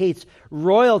that indicates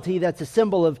royalty. That's a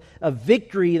symbol of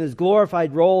victory in his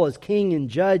glorified role as king and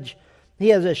judge. He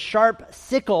has a sharp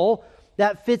sickle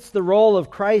that fits the role of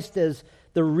Christ as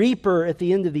the reaper at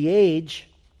the end of the age.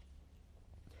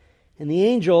 And the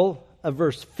angel of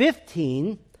verse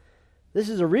 15, this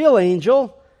is a real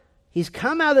angel. He's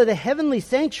come out of the heavenly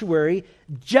sanctuary,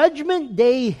 Judgment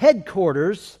Day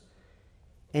headquarters,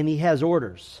 and he has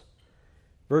orders.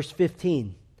 Verse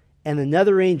 15, and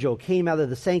another angel came out of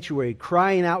the sanctuary,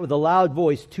 crying out with a loud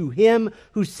voice to him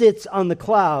who sits on the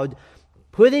cloud,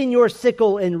 put in your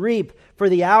sickle and reap, for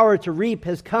the hour to reap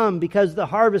has come, because the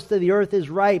harvest of the earth is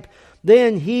ripe.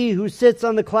 Then he who sits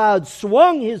on the cloud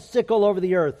swung his sickle over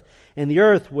the earth, and the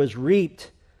earth was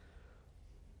reaped.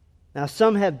 Now,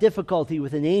 some have difficulty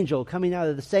with an angel coming out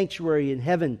of the sanctuary in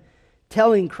heaven,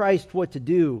 telling Christ what to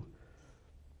do.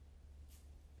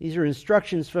 These are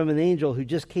instructions from an angel who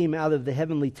just came out of the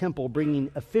heavenly temple, bringing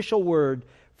official word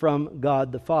from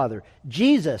God the Father.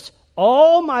 Jesus,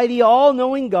 Almighty,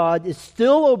 all-knowing God, is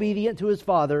still obedient to his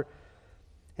Father,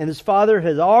 and his Father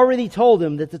has already told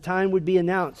him that the time would be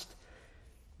announced.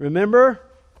 Remember,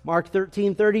 Mark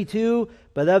 13:32,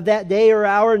 but of that day or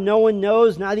hour no one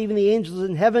knows, not even the angels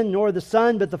in heaven, nor the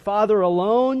Son, but the Father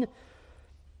alone.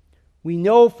 We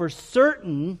know for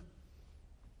certain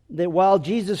that while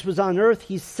Jesus was on earth,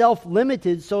 he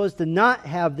self-limited so as to not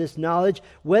have this knowledge.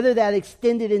 Whether that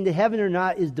extended into heaven or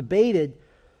not is debated.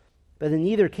 But in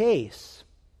either case,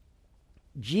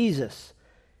 Jesus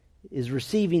is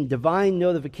receiving divine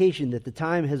notification that the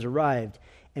time has arrived.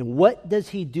 And what does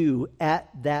he do at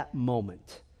that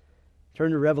moment?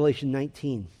 Turn to Revelation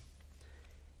 19.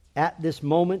 At this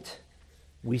moment,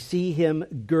 we see him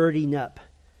girding up,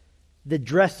 the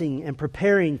dressing and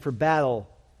preparing for battle.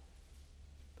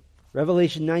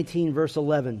 Revelation 19, verse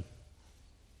 11.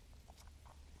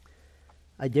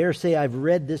 I dare say I've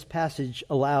read this passage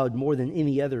aloud more than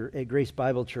any other at Grace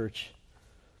Bible Church.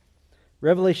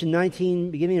 Revelation 19,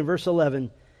 beginning in verse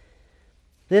 11.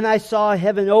 Then I saw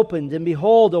heaven opened, and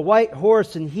behold, a white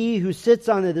horse, and he who sits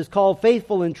on it is called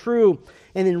Faithful and True,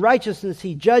 and in righteousness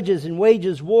he judges and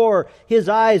wages war. His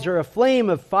eyes are a flame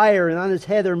of fire, and on his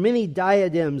head are many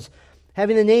diadems,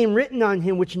 having a name written on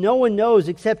him which no one knows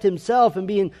except himself, and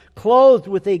being clothed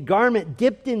with a garment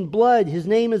dipped in blood. His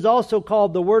name is also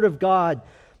called the Word of God.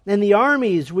 And the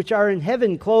armies which are in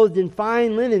heaven, clothed in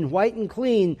fine linen, white and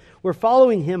clean, were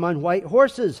following him on white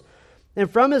horses.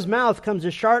 And from his mouth comes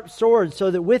a sharp sword,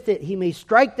 so that with it he may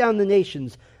strike down the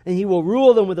nations, and he will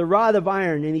rule them with a rod of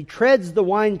iron, and he treads the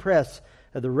winepress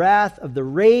of the wrath of the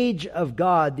rage of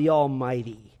God the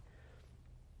Almighty.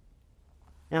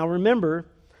 Now remember,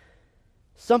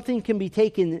 something can be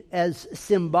taken as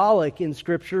symbolic in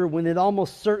Scripture when it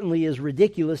almost certainly is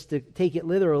ridiculous to take it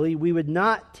literally. We would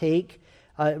not take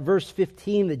verse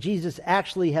 15 that Jesus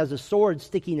actually has a sword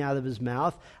sticking out of his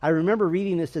mouth. I remember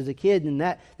reading this as a kid, and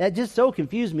that just so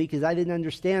confused me because I didn't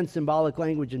understand symbolic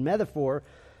language and metaphor.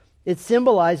 It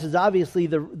symbolizes, obviously,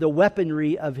 the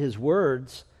weaponry of his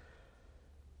words.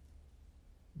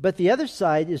 But the other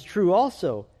side is true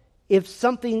also. If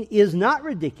something is not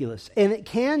ridiculous and it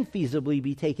can feasibly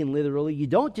be taken literally, you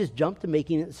don't just jump to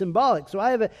making it symbolic. So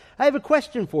I have a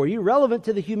question for you relevant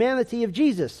to the humanity of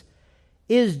Jesus.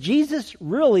 Is Jesus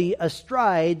really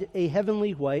astride a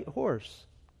heavenly white horse?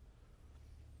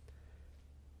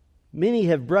 Many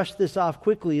have brushed this off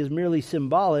quickly as merely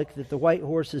symbolic, that the white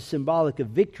horse is symbolic of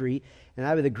victory. And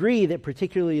I would agree that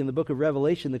particularly in the book of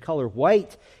Revelation, the color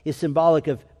white is symbolic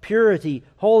of purity,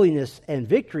 holiness, and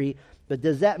victory. But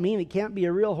does that mean it can't be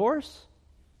a real horse?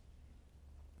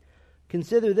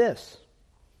 Consider this.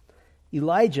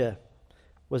 Elijah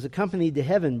was accompanied to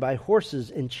heaven by horses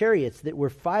and chariots that were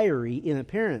fiery in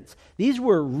appearance. These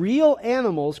were real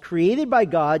animals created by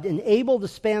God and able to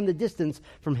span the distance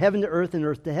from heaven to earth and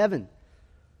earth to heaven.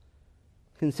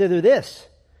 Consider this.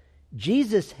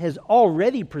 Jesus has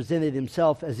already presented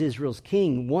himself as Israel's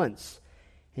king once,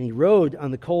 and he rode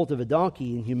on the colt of a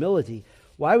donkey in humility.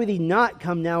 Why would he not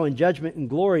come now in judgment and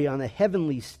glory on a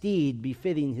heavenly steed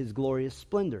befitting his glorious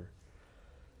splendor?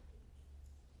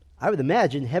 I would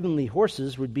imagine heavenly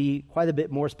horses would be quite a bit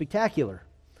more spectacular.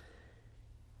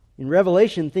 In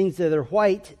Revelation, things that are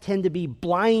white tend to be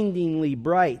blindingly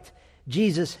bright.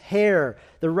 Jesus' hair,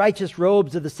 the righteous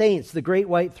robes of the saints, the great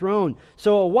white throne.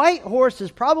 So a white horse is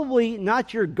probably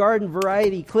not your garden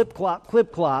variety clip-clop,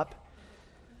 clip-clop.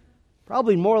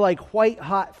 Probably more like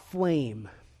white-hot flame.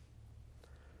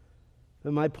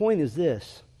 But my point is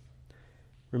this.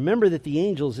 Remember that the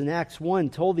angels in Acts 1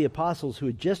 told the apostles who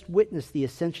had just witnessed the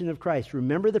ascension of Christ,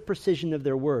 remember the precision of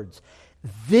their words.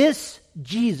 This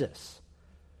Jesus,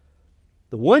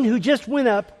 the one who just went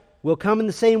up, will come in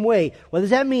the same way. What does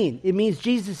that mean? It means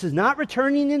Jesus is not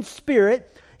returning in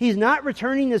spirit. He's not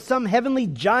returning as some heavenly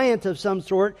giant of some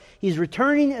sort. He's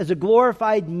returning as a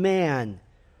glorified man.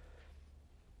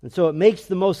 And so it makes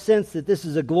the most sense that this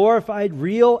is a glorified,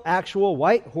 real, actual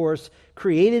white horse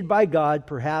created by God,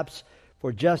 perhaps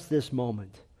for just this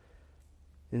moment.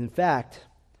 And in fact,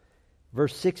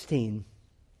 verse 16,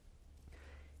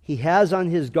 he has on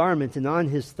his garment and on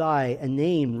his thigh a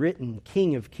name written,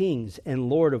 King of Kings and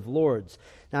Lord of Lords.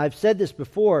 Now, I've said this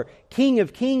before, King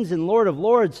of Kings and Lord of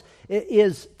Lords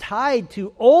is tied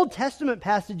to Old Testament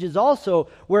passages also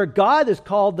where God is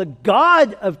called the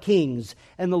God of Kings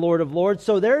and the Lord of Lords.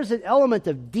 So there's an element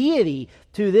of deity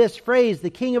to this phrase, the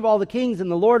King of all the kings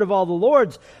and the Lord of all the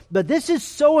lords. But this is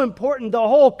so important. The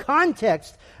whole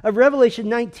context of Revelation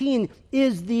 19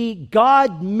 is the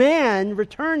God-man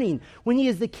returning. When he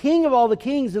is the King of all the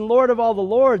kings and Lord of all the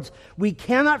lords, we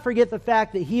cannot forget the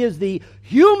fact that he is the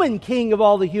human King of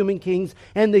all the human kings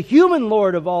and the human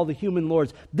Lord of all the human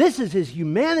lords. This is his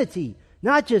humanity,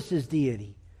 not just his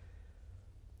deity.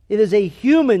 It is a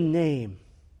human name.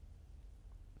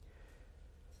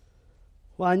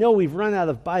 Well, I know we've run out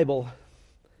of Bible,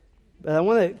 but I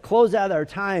want to close out our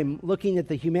time looking at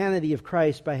the humanity of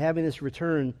Christ by having us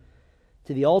return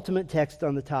to the ultimate text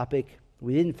on the topic.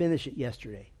 We didn't finish it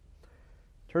yesterday.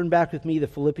 Turn back with me to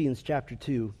Philippians chapter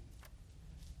 2.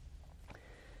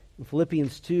 In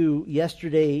Philippians 2,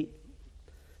 yesterday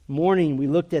morning we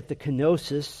looked at the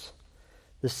kenosis,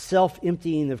 the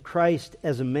self-emptying of Christ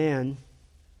as a man.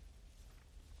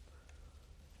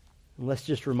 And let's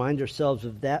just remind ourselves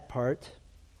of that part.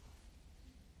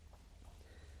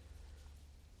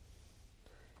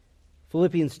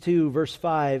 Philippians 2, verse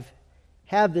 5,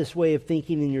 have this way of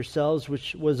thinking in yourselves,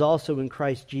 which was also in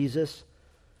Christ Jesus,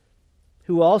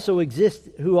 who although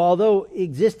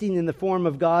existing in the form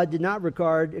of God, did not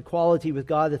regard equality with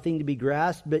God a thing to be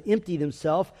grasped, but emptied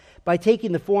himself by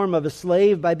taking the form of a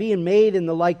slave, by being made in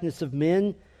the likeness of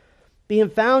men. Being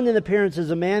found in appearance as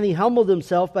a man, he humbled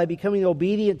himself by becoming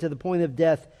obedient to the point of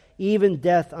death, even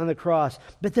death on the cross.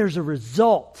 But there's a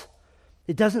result.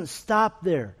 It doesn't stop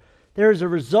there. There's a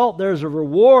result, there's a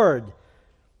reward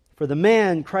for the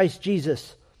man, Christ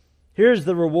Jesus. Here's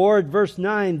the reward, verse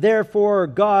 9. Therefore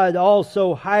God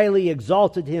also highly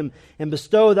exalted him and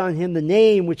bestowed on him the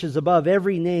name which is above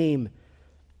every name.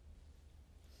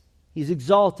 He's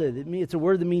exalted. It's a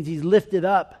word that means he's lifted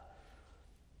up.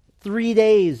 3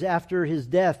 days after his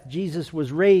death, Jesus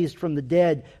was raised from the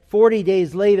dead. 40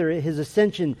 days later, at his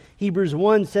ascension, Hebrews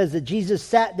 1 says that Jesus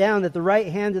sat down at the right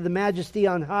hand of the Majesty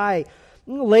on high.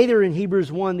 Later in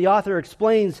Hebrews 1, the author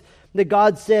explains that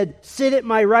God said, sit at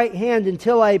my right hand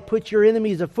until I put your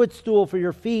enemies a footstool for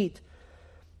your feet.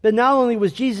 But not only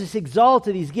was Jesus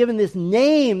exalted, he's given this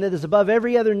name that is above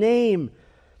every other name.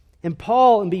 And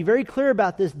Paul, and be very clear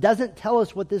about this, doesn't tell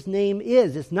us what this name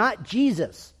is. It's not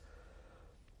Jesus.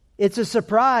 It's a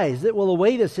surprise that will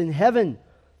await us in heaven.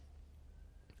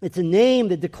 It's a name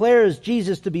that declares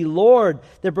Jesus to be Lord,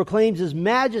 that proclaims his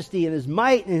majesty and his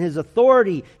might and his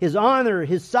authority, his honor,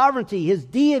 his sovereignty, his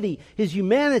deity, his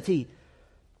humanity.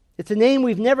 It's a name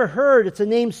we've never heard. It's a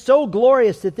name so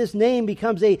glorious that this name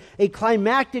becomes a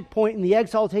climactic point in the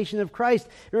exaltation of Christ.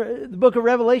 The book of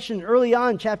Revelation, early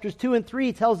on, chapters 2 and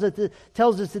 3, tells us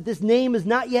that this name is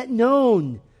not yet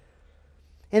known.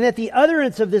 And at the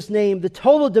utterance of this name, the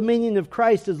total dominion of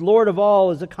Christ as Lord of all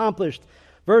is accomplished.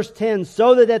 Verse 10,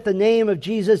 so that at the name of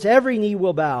Jesus every knee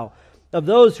will bow, of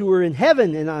those who are in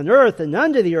heaven and on earth and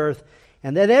under the earth,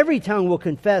 and that every tongue will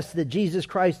confess that Jesus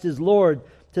Christ is Lord,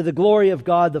 to the glory of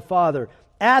God the Father.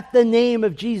 At the name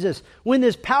of Jesus, when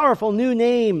this powerful new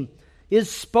name is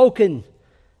spoken,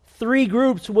 3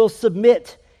 groups will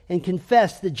submit and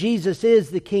confess that Jesus is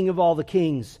the King of all the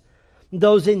kings.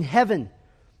 Those in heaven,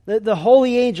 the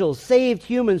holy angels, saved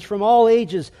humans from all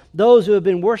ages, those who have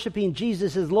been worshiping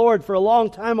Jesus as Lord for a long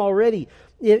time already.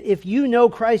 If you know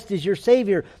Christ as your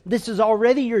Savior, this is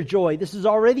already your joy. This is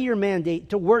already your mandate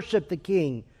to worship the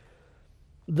King.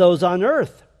 Those on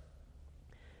earth,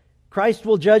 Christ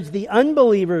will judge the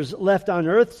unbelievers left on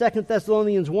earth. 2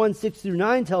 Thessalonians 1, 6 through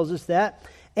 9 tells us that.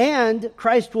 And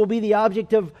Christ will be the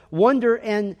object of wonder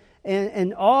and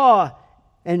awe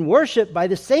and worship by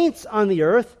the saints on the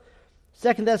earth.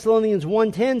 2 Thessalonians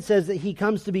 1:10 says that he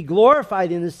comes to be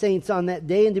glorified in the saints on that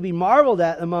day and to be marveled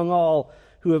at among all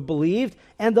who have believed.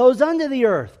 And those under the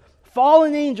earth,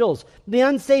 fallen angels, the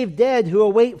unsaved dead who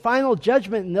await final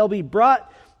judgment, and they'll be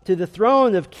brought to the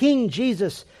throne of King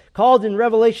Jesus, called in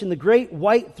Revelation the great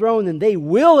white throne, and they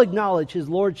will acknowledge his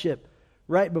lordship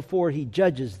right before he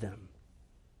judges them.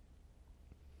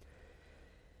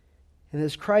 And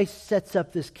as Christ sets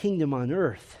up this kingdom on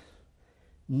earth,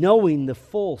 knowing the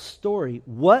full story,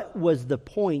 what was the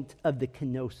point of the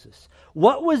kenosis?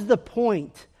 What was the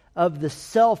point of the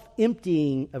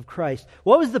self-emptying of Christ?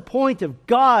 What was the point of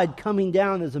God coming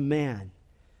down as a man?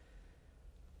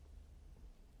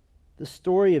 The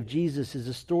story of Jesus is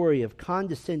a story of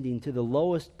condescending to the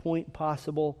lowest point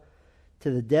possible,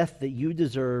 to the death that you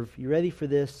deserve. You ready for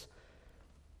this?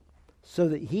 So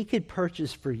that he could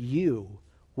purchase for you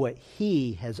what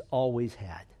he has always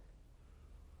had.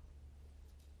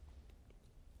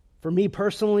 For me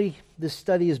personally, this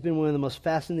study has been one of the most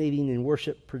fascinating and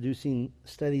worship-producing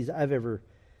studies I've ever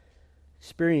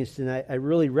experienced, and I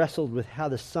really wrestled with how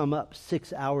to sum up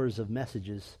 6 hours of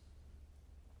messages.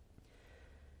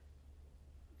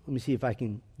 Let me see if I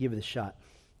can give it a shot.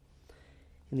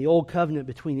 In the Old Covenant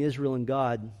between Israel and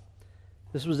God,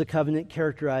 this was a covenant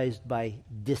characterized by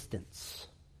distance.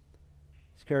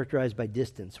 It's characterized by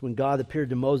distance. When God appeared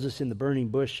to Moses in the burning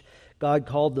bush, God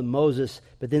called to Moses,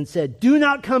 but then said, "Do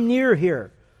not come near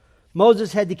here."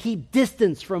 Moses had to keep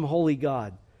distance from holy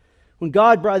God. When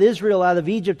God brought Israel out of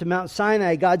Egypt to Mount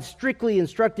Sinai, God strictly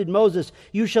instructed Moses,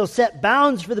 "You shall set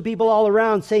bounds for the people all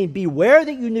around, saying, beware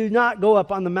that you do not go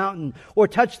up on the mountain or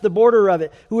touch the border of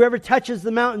it. Whoever touches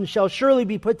the mountain shall surely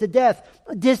be put to death."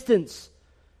 A distance.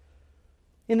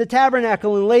 In the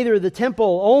tabernacle and later the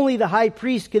temple, only the high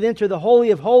priest could enter the Holy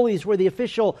of Holies where the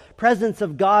official presence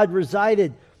of God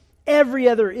resided. Every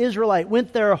other Israelite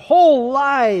went their whole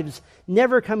lives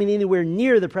never coming anywhere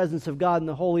near the presence of God in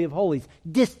the Holy of Holies.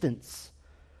 Distance.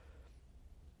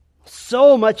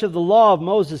 So much of the law of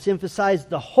Moses emphasized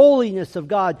the holiness of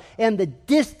God and the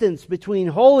distance between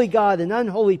holy God and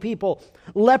unholy people.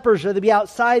 Lepers are to be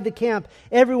outside the camp,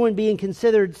 everyone being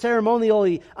considered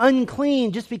ceremonially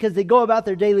unclean just because they go about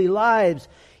their daily lives.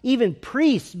 Even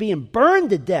priests being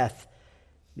burned to death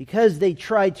because they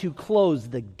try to close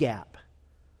the gap.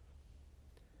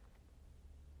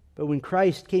 But when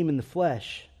Christ came in the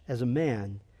flesh as a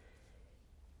man,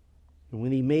 and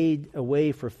when He made a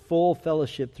way for full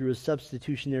fellowship through His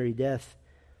substitutionary death,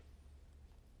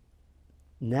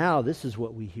 now this is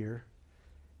what we hear.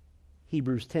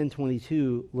 Hebrews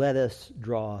 10:22, let us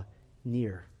draw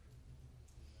near.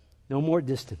 No more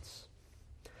distance.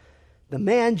 The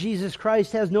man, Jesus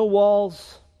Christ, has no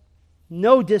walls,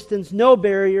 no distance, no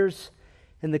barriers,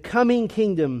 and the coming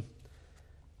kingdom,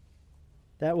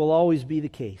 that will always be the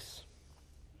case.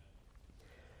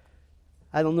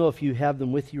 I don't know if you have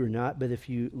them with you or not, but if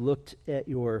you looked at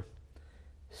your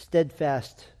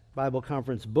Steadfast Bible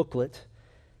Conference booklet,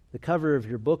 the cover of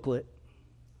your booklet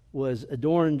was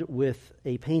adorned with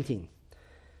a painting.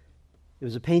 It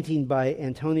was a painting by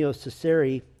Antonio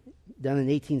Cesari, done in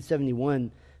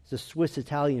 1871. It's a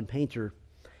Swiss-Italian painter.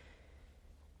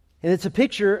 And it's a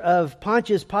picture of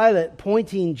Pontius Pilate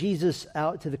pointing Jesus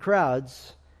out to the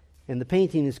crowds. And the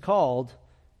painting is called,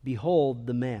 Behold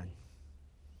the Man.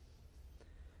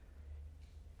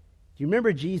 Do you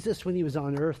remember Jesus when He was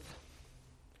on earth?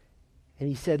 And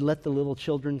He said, "Let the little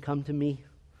children come to me."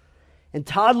 And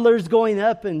toddlers going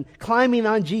up and climbing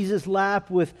on Jesus' lap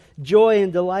with joy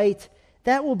and delight.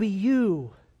 That will be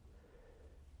you.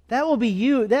 That will be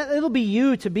you. It'll be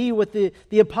you to be what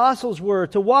the apostles were,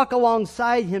 to walk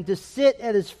alongside Him, to sit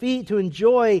at His feet, to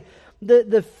enjoy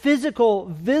the physical,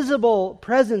 visible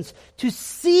presence, to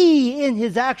see in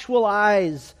His actual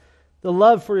eyes the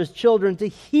love for His children, to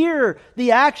hear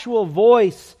the actual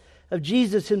voice of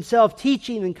Jesus Himself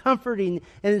teaching and comforting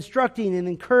and instructing and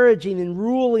encouraging and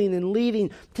ruling and leading,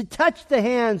 to touch the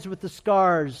hands with the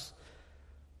scars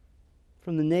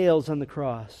from the nails on the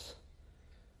cross.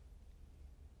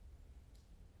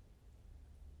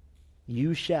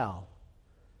 You shall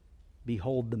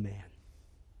behold the Man.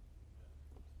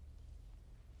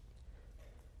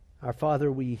 Our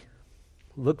Father, we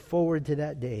look forward to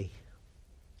that day.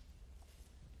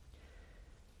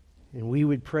 And we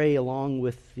would pray along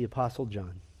with the Apostle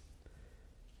John,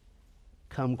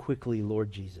 come quickly,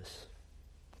 Lord Jesus.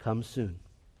 Come soon.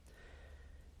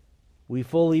 We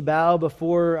fully bow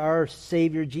before our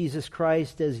Savior Jesus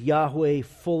Christ as Yahweh,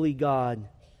 fully God.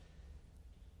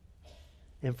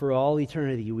 And for all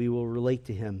eternity we will relate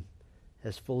to Him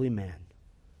as fully man.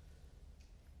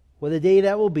 What a day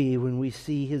that will be when we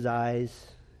see His eyes,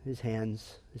 His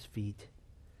hands, His feet,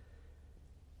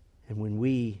 and when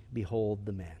we behold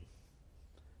the Man.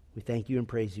 We thank You and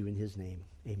praise You in His name.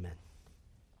 Amen.